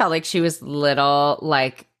honestly felt like she was little,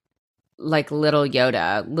 like little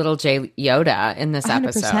Yoda, little J Yoda in this 100%.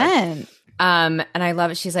 episode. And I love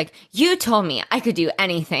it. She's like, you told me I could do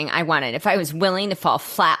anything I wanted if I was willing to fall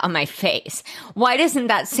flat on my face. Why doesn't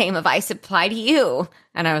that same advice apply to you?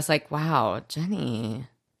 And I was like, wow, Jenny.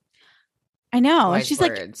 I know. Wise She's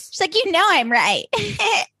words. like, you know, I'm right.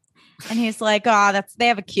 And he's like, oh, they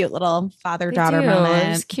have a cute little father-daughter moment. It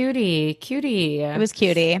was cutie. It was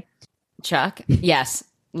cutie. Chuck. Yes.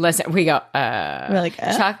 Listen, we go, really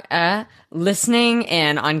good. Chuck, listening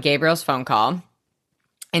in on Gabriel's phone call.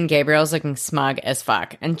 And Gabriel's looking smug as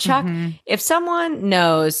fuck. And Chuck, if someone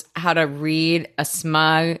knows how to read a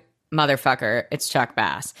smug motherfucker, it's Chuck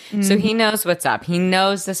Bass. So he knows what's up. He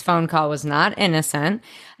knows this phone call was not innocent.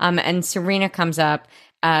 And Serena comes up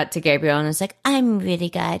to Gabriel and is like, I'm really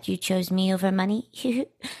glad you chose me over money.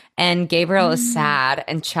 And Gabriel is sad.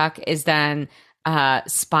 And Chuck is then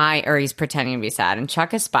he's pretending to be sad. And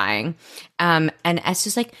Chuck is spying. And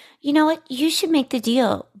Esther's like, you know what? You should make the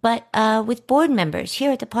deal, but with board members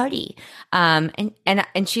here at the party. And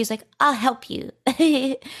she's like, I'll help you.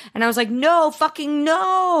 And I was like, no, fucking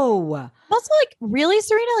no. Also, like, really,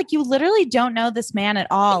 Serena? Like, you literally don't know this man at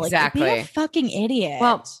all. Exactly. Like, be a fucking idiot.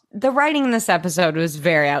 Well, the writing in this episode was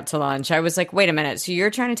very out to lunch. I was like, wait a minute. So you're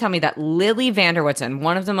trying to tell me that Lily Vanderwoodson,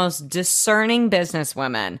 one of the most discerning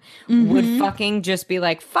businesswomen, would fucking just be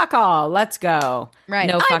like, fuck all, let's go. Right.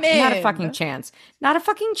 No, not a fucking chance. Not a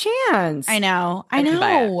fucking chance. I know. I didn't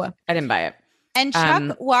buy it. And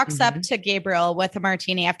Chuck walks up to Gabriel with a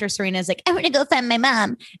martini after Serena's like, I want to go find my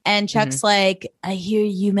mom. And Chuck's like, I hear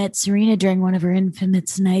you met Serena during one of her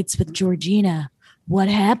infamous nights with Georgina. What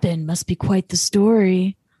happened? Must be quite the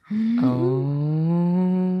story.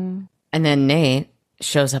 Oh. And then Nate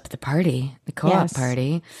shows up at the party, the co-op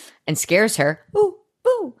party, and scares her. Ooh,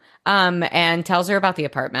 ooh. And tells her about the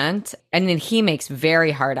apartment. And then he makes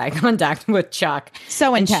very hard eye contact with Chuck.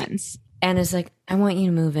 So intense. And is like, I want you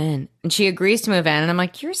to move in. And she agrees to move in. And I'm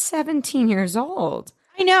like, you're 17 years old.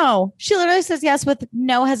 I know. She literally says yes with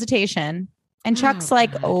no hesitation. And Chuck's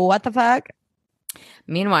like, oh, what the fuck?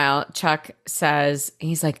 Meanwhile, Chuck says,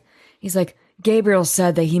 he's like, Gabriel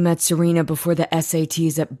said that he met Serena before the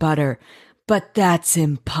SATs at Butter, but that's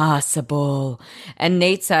impossible. And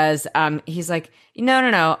Nate says, he's like,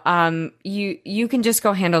 no. You can just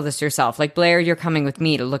go handle this yourself. Like, Blair, you're coming with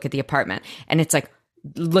me to look at the apartment. And it's like,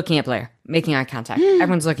 looking at Blair, making eye contact.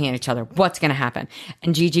 Everyone's looking at each other. What's going to happen?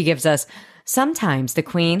 And Gigi gives us, sometimes the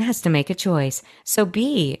queen has to make a choice. So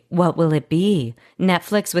B, what will it be?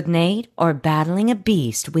 Netflix with Nate or battling a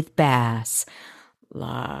beast with Bass?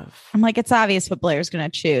 Love. I'm like, it's obvious what Blair's going to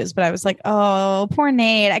choose. But I was like, oh, poor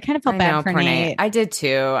Nate. I kind of felt bad for Nate. I did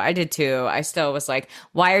too. I still was like,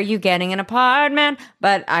 why are you getting an apartment?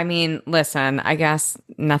 But I mean, listen, I guess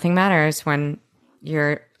nothing matters when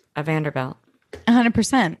you're a Vanderbilt.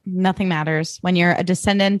 100%. Nothing matters when you're a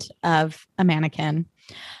descendant of a mannequin.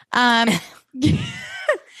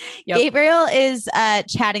 Gabriel is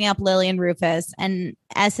chatting up Lily and Rufus, and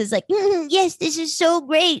S is like, yes, this is so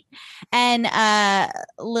great. And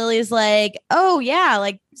Lily's like, oh yeah,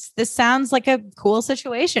 like this sounds like a cool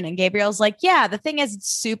situation. And Gabriel's like, yeah, the thing is it's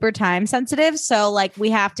super time sensitive, so like we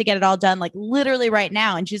have to get it all done like literally right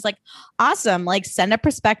now. And she's like, awesome, like send a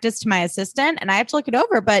prospectus to my assistant and I have to look it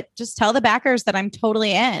over, but just tell the backers that I'm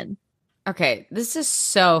totally in. Okay, this is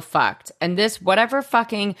so fucked. And this, whatever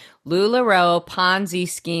fucking LuLaRoe Ponzi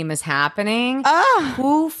scheme is happening,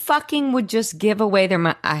 who fucking would just give away their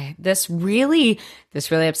money? This really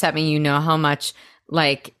upset me. You know how much,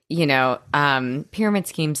 like, pyramid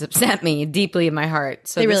schemes upset me deeply in my heart.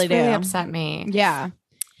 So they really do. Really upset me. Yeah.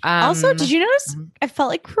 Also, did you notice? I felt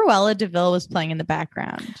like Cruella DeVille was playing in the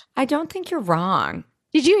background. I don't think you're wrong.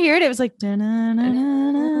 Did you hear it? It was like, and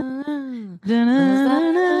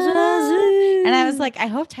I was like, I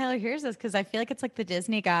hope Tyler hears this because I feel like it's like the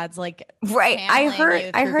Disney gods, like, right. I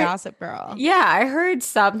heard Gossip Girl. Yeah, I heard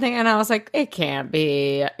something, and I was like, it can't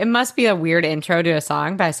be. It must be a weird intro to a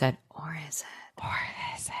song. But I said, or is it?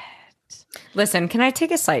 Listen, can I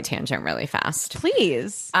take a slight tangent really fast?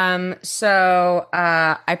 Please. So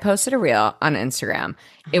I posted a reel on Instagram.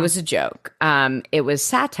 It was a joke. It was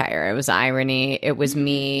satire. It was irony. It was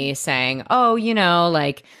me saying, oh,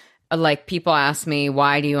 like people ask me,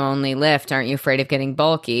 why do you only lift? Aren't you afraid of getting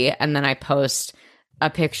bulky? And then I post a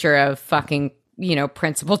picture of fucking,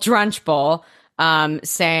 Principal Trunchbull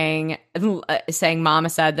saying Mama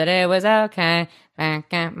said that it was okay.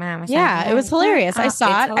 Yeah, it was hilarious. I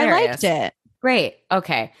saw it. Hilarious. I liked it. Great.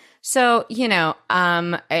 Okay. So,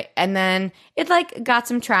 and then it like got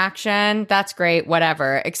some traction. That's great.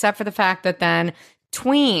 Whatever. Except for the fact that then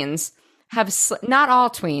tweens have, not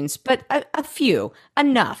all tweens, but a few,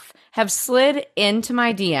 enough, have slid into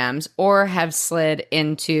my DMs or have slid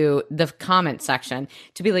into the comment section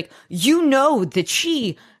to be like, she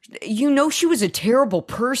was a terrible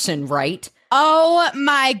person, right? Oh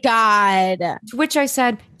my God. To which I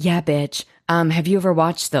said, yeah, bitch. Have you ever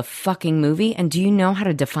watched the fucking movie? And do you know how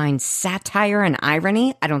to define satire and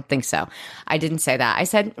irony? I don't think so. I didn't say that. I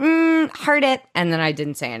said, heard it. And then I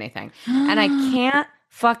didn't say anything. And I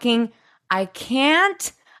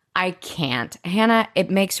can't. Hannah,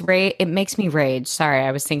 it makes me rage. Sorry,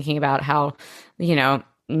 I was thinking about how,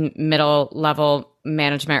 middle level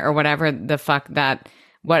management or whatever the fuck that,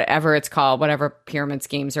 whatever it's called, whatever pyramid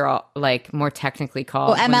schemes are all like more technically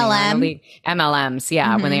called. Oh, MLM. MLMs,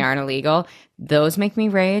 yeah, when they aren't illegal. Those make me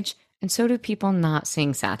rage. And so do people not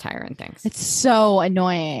seeing satire and things. It's so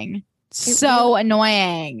annoying.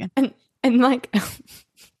 Annoying. And like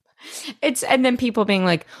and then people being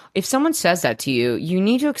like, if someone says that to you, you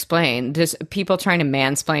need to explain. There's people trying to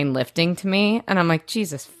mansplain lifting to me. And I'm like,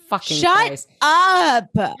 Jesus fucking Christ. Shut up.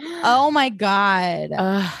 Oh my God.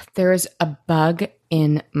 There is a bug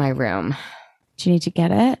in my room. Do you need to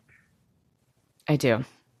get it? I do.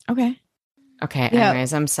 Okay.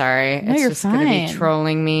 Anyways, I'm sorry. No, it's you're just fine. going to be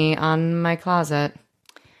trolling me on my closet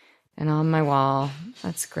and on my wall.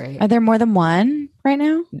 That's great. Are there more than one right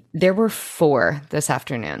now? There were 4 this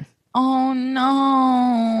afternoon. Oh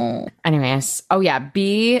no. Anyways,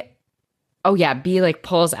 B like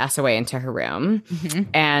pulls S away into her room,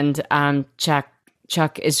 and Chuck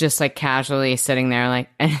Chuck is just like casually sitting there like,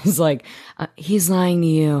 and is like, he's lying to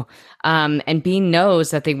you. And B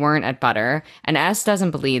knows that they weren't at Butter, and S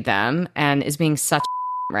doesn't believe them and is being such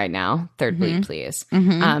right now. Third bleed, please.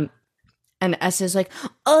 And S is like,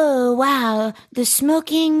 oh, wow, the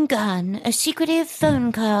smoking gun, a secretive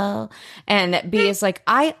phone call. And B is like,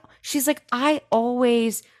 she's like, I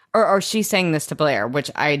always, or she's saying this to Blair, which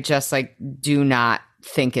I just like do not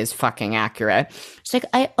think is fucking accurate. She's like,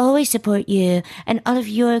 I always support you and all of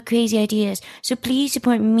your crazy ideas, so please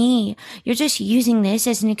support me. You're just using this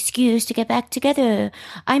as an excuse to get back together.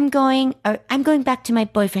 I'm going back to my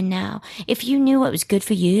boyfriend now. If you knew what was good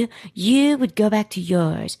for you, you would go back to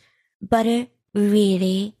yours. Butter,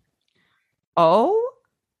 really? Oh,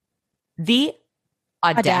 the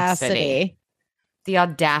audacity. The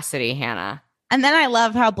audacity, Hannah. And then I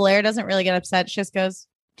love how Blair doesn't really get upset. She just goes,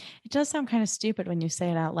 it does sound kind of stupid when you say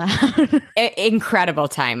it out loud. Incredible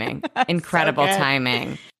timing. Incredible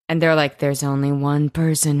timing. And they're like, there's only one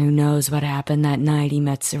person who knows what happened that night he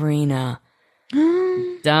met Serena.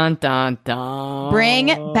 Dun, dun, dun.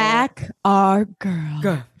 Bring back our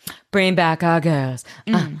girl. Bring back our girls.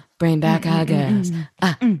 Bring back our girls.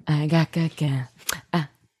 I got.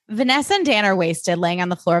 Vanessa and Dan are wasted, laying on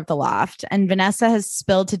the floor of the loft, and Vanessa has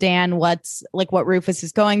spilled to Dan what Rufus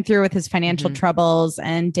is going through with his financial troubles,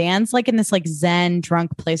 and Dan's like in this like zen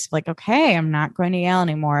drunk place of like, okay, I'm not going to yell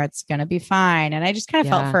anymore, it's gonna be fine. And I just kind of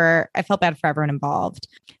felt bad for everyone involved.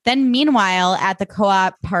 Then meanwhile at the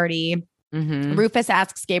co-op party, Rufus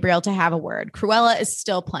asks Gabriel to have a word. Cruella is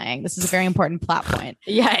still playing. This is a very important plot point.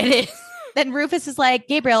 Yeah, it is. Then Rufus is like,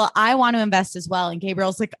 Gabriel, I want to invest as well. And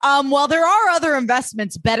Gabriel's like, well, there are other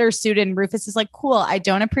investments better suited. And Rufus is like, cool, I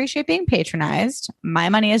don't appreciate being patronized. My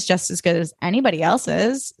money is just as good as anybody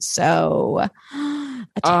else's. So a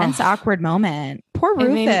tense, awkward moment. Poor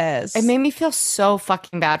Rufus. It made me feel so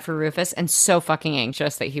fucking bad for Rufus and so fucking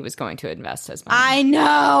anxious that he was going to invest his money. I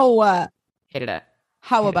know. Hated it.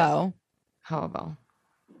 However.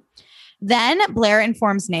 Then Blair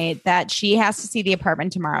informs Nate that she has to see the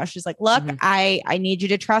apartment tomorrow. She's like, look, I need you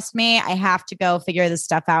to trust me. I have to go figure this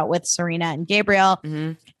stuff out with Serena and Gabriel.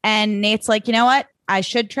 And Nate's like, you know what? I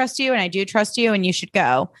should trust you, and I do trust you, and you should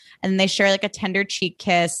go. And they share like a tender cheek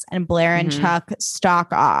kiss, and Blair and Chuck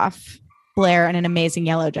stalk off. Blair in an amazing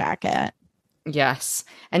yellow jacket. Yes.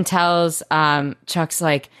 And tells Chuck's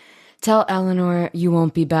like, tell Eleanor you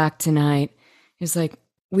won't be back tonight. He's like,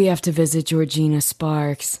 we have to visit Georgina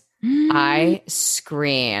Sparks. I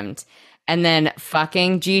screamed. And then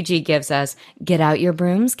fucking Gigi gives us, get out your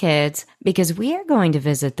brooms, kids, because we are going to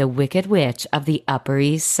visit the Wicked Witch of the Upper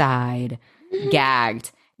East Side.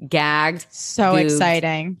 Gagged. So googed,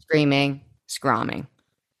 exciting. Screaming, scromming.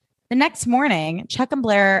 The next morning, Chuck and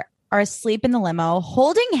Blair are asleep in the limo,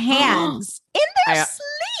 holding hands in their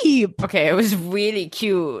sleep. Okay, it was really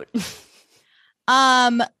cute.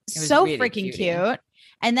 So really freaking cute.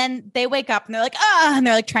 And then they wake up and they're like, and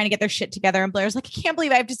they're like trying to get their shit together. And Blair's like, I can't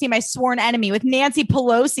believe I have to see my sworn enemy with Nancy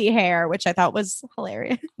Pelosi hair, which I thought was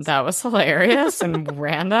hilarious. That was hilarious and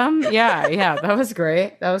random. Yeah, that was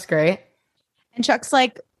great. And Chuck's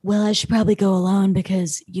like, well, I should probably go alone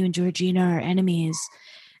because you and Georgina are enemies.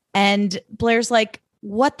 And Blair's like,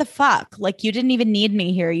 what the fuck? Like, you didn't even need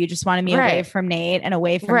me here. You just wanted me away from Nate and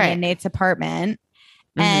away from me in Nate's apartment.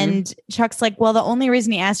 And Chuck's like, well, the only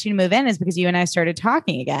reason he asked you to move in is because you and I started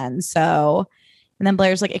talking again. So, and then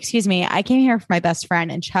Blair's like, excuse me, I came here for my best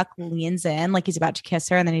friend. And Chuck leans in like he's about to kiss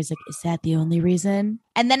her. And then he's like, is that the only reason?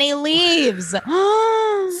 And then he leaves.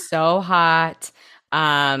 So hot.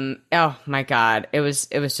 Oh my God. It was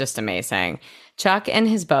just amazing. Chuck and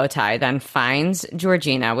his bow tie then finds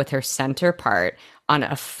Georgina with her center part on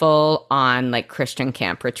a full on like Christian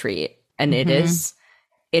camp retreat. And it is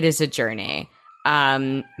a journey.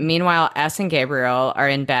 Meanwhile, S and Gabriel are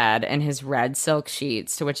in bed in his red silk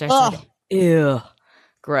sheets, to which I said, ew,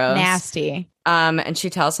 gross. Nasty. And she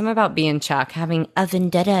tells him about B and Chuck having a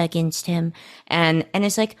vendetta against him. And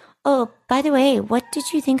is like, oh, by the way, what did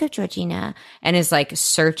you think of Georgina? And is like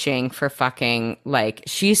searching for fucking, like,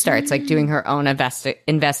 she starts like doing her own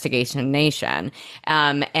investigation.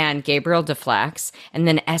 And Gabriel deflects, and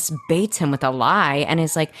then S baits him with a lie and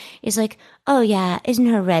is like, oh yeah, isn't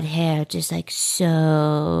her red hair just like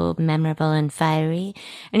so memorable and fiery?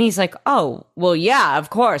 And he's like, oh, well, yeah,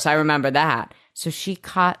 of course, I remember that. So she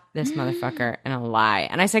caught this motherfucker in a lie.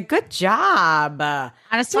 And I said, good job.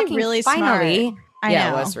 Honestly, really finally. Smart. I know.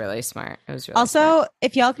 It was really smart. It was really also, smart.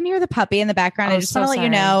 If y'all can hear the puppy in the background, I just want to let you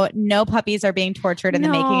know, no puppies are being tortured in the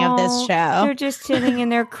making of this show. They're just sitting in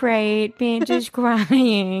their crate, just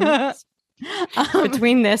crying.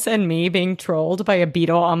 Between this and me being trolled by a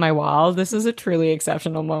beetle on my wall, this is a truly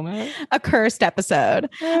exceptional moment. A cursed episode.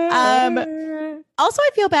 Also, I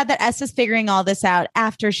feel bad that S is figuring all this out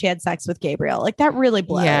after she had sex with Gabriel. Like, that really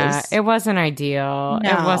blows. Yeah, it wasn't ideal. No.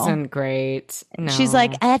 It wasn't great. No. She's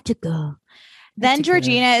like, I have to go. Then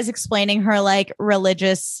Georgina is explaining her like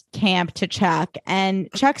religious camp to Chuck. And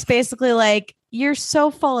Chuck's basically like, you're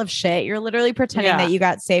so full of shit. You're literally pretending that you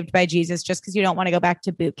got saved by Jesus just because you don't want to go back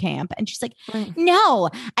to boot camp. And she's like, no,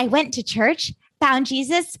 I went to church, found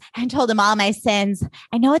Jesus, and told him all my sins.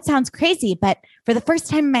 I know it sounds crazy, but for the first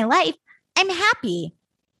time in my life, I'm happy.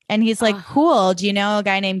 And he's like, cool. Do you know a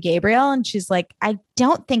guy named Gabriel? And she's like, I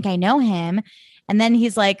don't think I know him. And then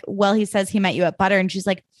he's like, well, he says he met you at Butter. And she's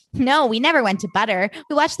like, no, we never went to Butter.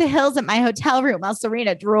 We watched the hills at my hotel room while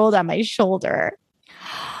Serena drooled on my shoulder.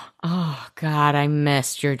 Oh, God, I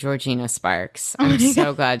missed your Georgina Sparks. I'm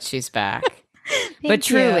so glad she's back. But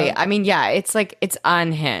truly, I mean, yeah, it's like it's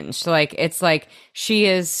unhinged. Like, it's like she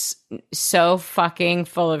is so fucking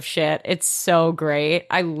full of shit. It's so great.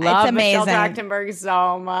 I love Michelle Trachtenberg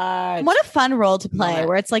so much. What a fun role to play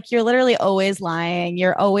where it's like you're literally always lying.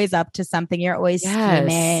 You're always up to something. You're always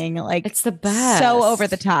scheming. Like, it's the best. So over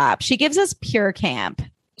the top. She gives us pure camp.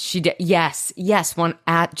 She did. Yes. One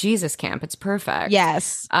at Jesus camp. It's perfect.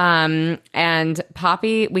 Yes. And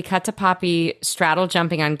Poppy, we cut to Poppy straddle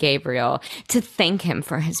jumping on Gabriel to thank him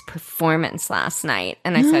for his performance last night.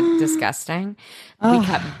 And I said, disgusting. We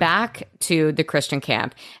cut back to the Christian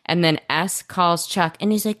camp. And then S calls Chuck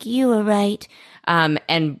and he's like, you were right.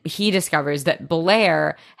 And he discovers that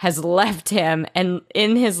Blair has left him and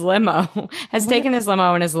in his limo, has taken his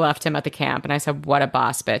limo and has left him at the camp. And I said, what a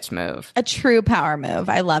boss bitch move. A true power move.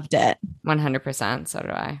 I loved it. 100%. So do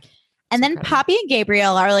I. And then Poppy and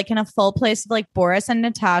Gabriel are like in a full place of like Boris and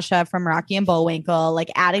Natasha from Rocky and Bullwinkle,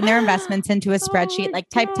 like adding their investments into a spreadsheet, like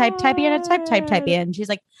type in. She's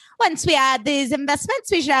like, once we add these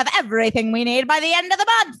investments, we should have everything we need by the end of the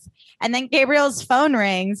month. And then Gabriel's phone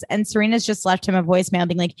rings and Serena's just left him a voicemail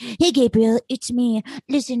being like, hey, Gabriel, it's me.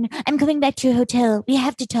 Listen, I'm coming back to your hotel. We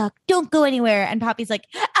have to talk. Don't go anywhere. And Poppy's like,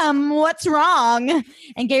 what's wrong?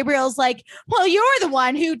 And Gabriel's like, well, you're the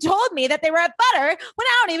one who told me that they were at Butter when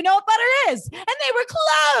I don't even know what Butter is. And they were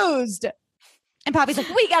closed. And Poppy's like,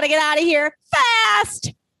 we got to get out of here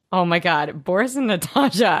fast. Oh my God. Boris and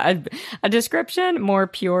Natasha, a description more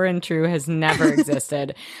pure and true has never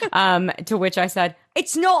existed. To which I said,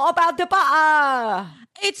 it's not about the butter.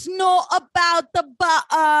 It's not about the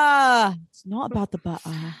butter. It's not about the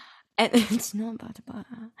butter. And it's not about the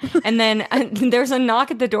butter. And then there's a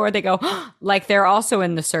knock at the door. They go, like they're also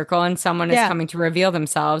in the circle and someone is coming to reveal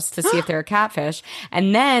themselves to see if they're a catfish.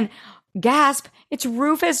 And then gasp, it's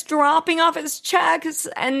Rufus dropping off his checks.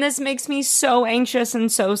 And this makes me so anxious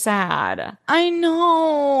and so sad. I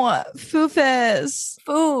know. Foofus.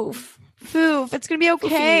 Foof. Foof. It's going to be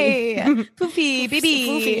okay. Foofy. Bibi.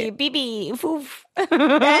 Foofy. Bibi. Foof.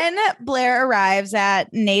 Then Blair arrives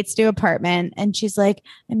at Nate's new apartment and she's like,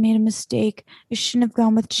 I made a mistake. I shouldn't have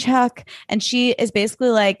gone with Chuck. And she is basically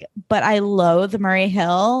like, but I loathe Murray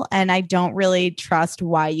Hill and I don't really trust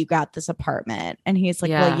why you got this apartment. And he's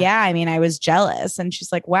like, well, yeah, I mean, I was jealous. And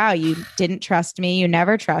she's like, wow, you didn't trust me. You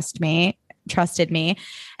never trusted me.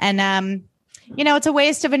 And, you know, it's a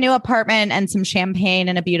waste of a new apartment and some champagne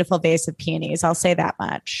and a beautiful vase of peonies. I'll say that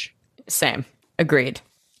much. Same. Agreed.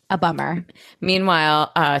 A bummer.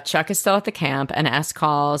 Meanwhile, Chuck is still at the camp and S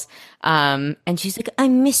calls and she's like, I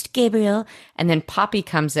missed Gabriel. And then Poppy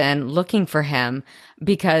comes in looking for him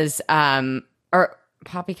because S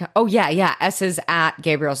is at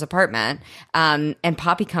Gabriel's apartment. And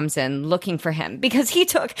Poppy comes in looking for him because he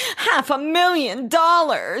took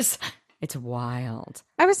 $500,000. It's wild.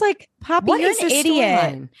 I was like, Poppy, you're an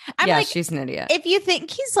idiot. Yeah, she's an idiot. If you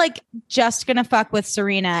think he's like just going to fuck with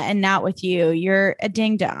Serena and not with you, you're a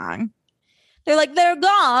ding dong. They're like, they're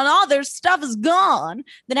gone. All their stuff is gone.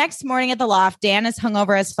 The next morning at the loft, Dan is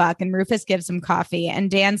hungover as fuck and Rufus gives him coffee.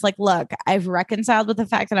 And Dan's like, look, I've reconciled with the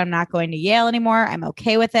fact that I'm not going to Yale anymore. I'm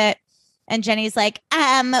okay with it. And Jenny's like,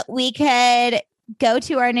 we could go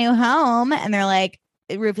to our new home. And they're like,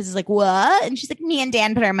 Rufus is like, what? And she's like, me and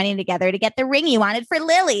Dan put our money together to get the ring you wanted for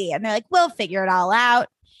Lily. And they're like, we'll figure it all out.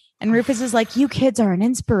 And Rufus is like, you kids are an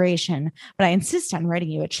inspiration, but I insist on writing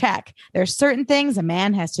you a check. There are certain things a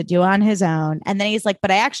man has to do on his own. And then he's like,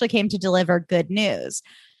 but I actually came to deliver good news.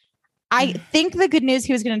 I think the good news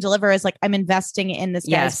he was going to deliver is like, I'm investing in this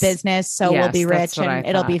guy's business, so we'll be rich and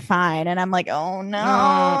it'll be fine. And I'm like, oh no.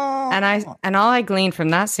 And all I gleaned from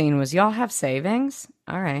that scene was y'all have savings.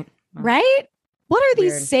 All right. Well, right? What are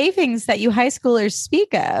these savings that you high schoolers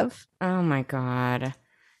speak of? Oh my God.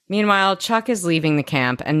 Meanwhile, Chuck is leaving the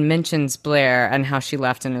camp and mentions Blair and how she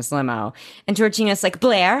left in his limo. And Georgina's like,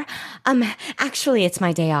 Blair, actually, it's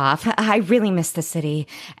my day off. I really miss the city.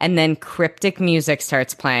 And then cryptic music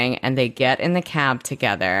starts playing and they get in the cab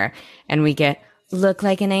together. And we get, look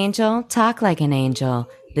like an angel, talk like an angel,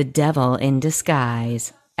 the devil in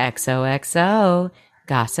disguise. XOXO,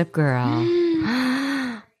 Gossip Girl.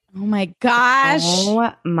 Oh my gosh.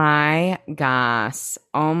 Oh my gosh.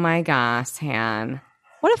 Oh my gosh, Han.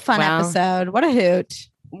 What a fun episode. What a hoot.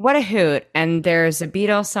 What a hoot. And there's a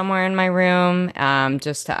beetle somewhere in my room,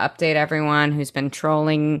 just to update everyone who's been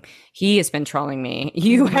trolling. He has been trolling me.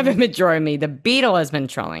 You haven't been trolling me. The beetle has been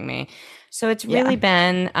trolling me. So it's really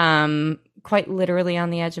been quite literally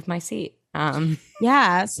on the edge of my seat.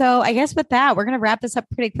 Yeah. So I guess with that, we're going to wrap this up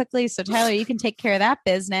pretty quickly. So Tyler, you can take care of that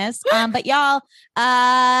business. But y'all,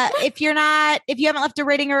 if you haven't left a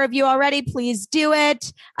rating or review already, please do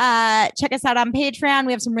it. Check us out on Patreon.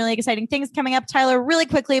 We have some really exciting things coming up. Tyler, really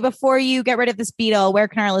quickly before you get rid of this beetle, where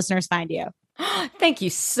can our listeners find you? Thank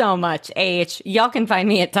you so much, H. Y'all can find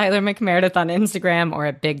me at Tyler McMeredith on Instagram or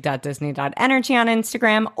at big.disney.energy on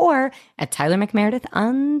Instagram or at Tyler McMeredith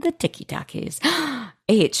on the TikTokies.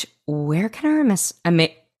 H, where can I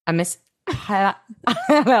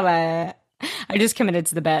just committed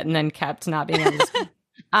to the bet and then kept not being able to.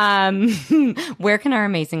 Where can our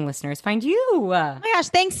amazing listeners find you? Oh my gosh,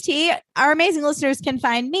 thanks, T. Our amazing listeners can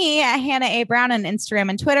find me at Hannah A. Brown on Instagram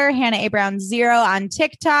and Twitter, Hannah A. Brown 0 on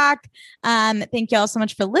TikTok. Thank you all so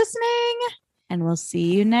much for listening, and we'll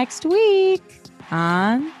see you next week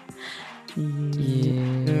on You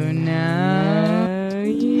Know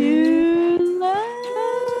You Love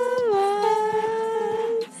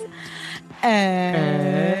XOXO.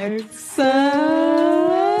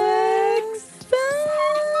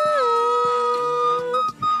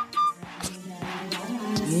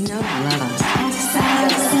 You know, love us.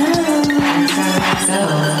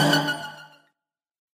 XOXO.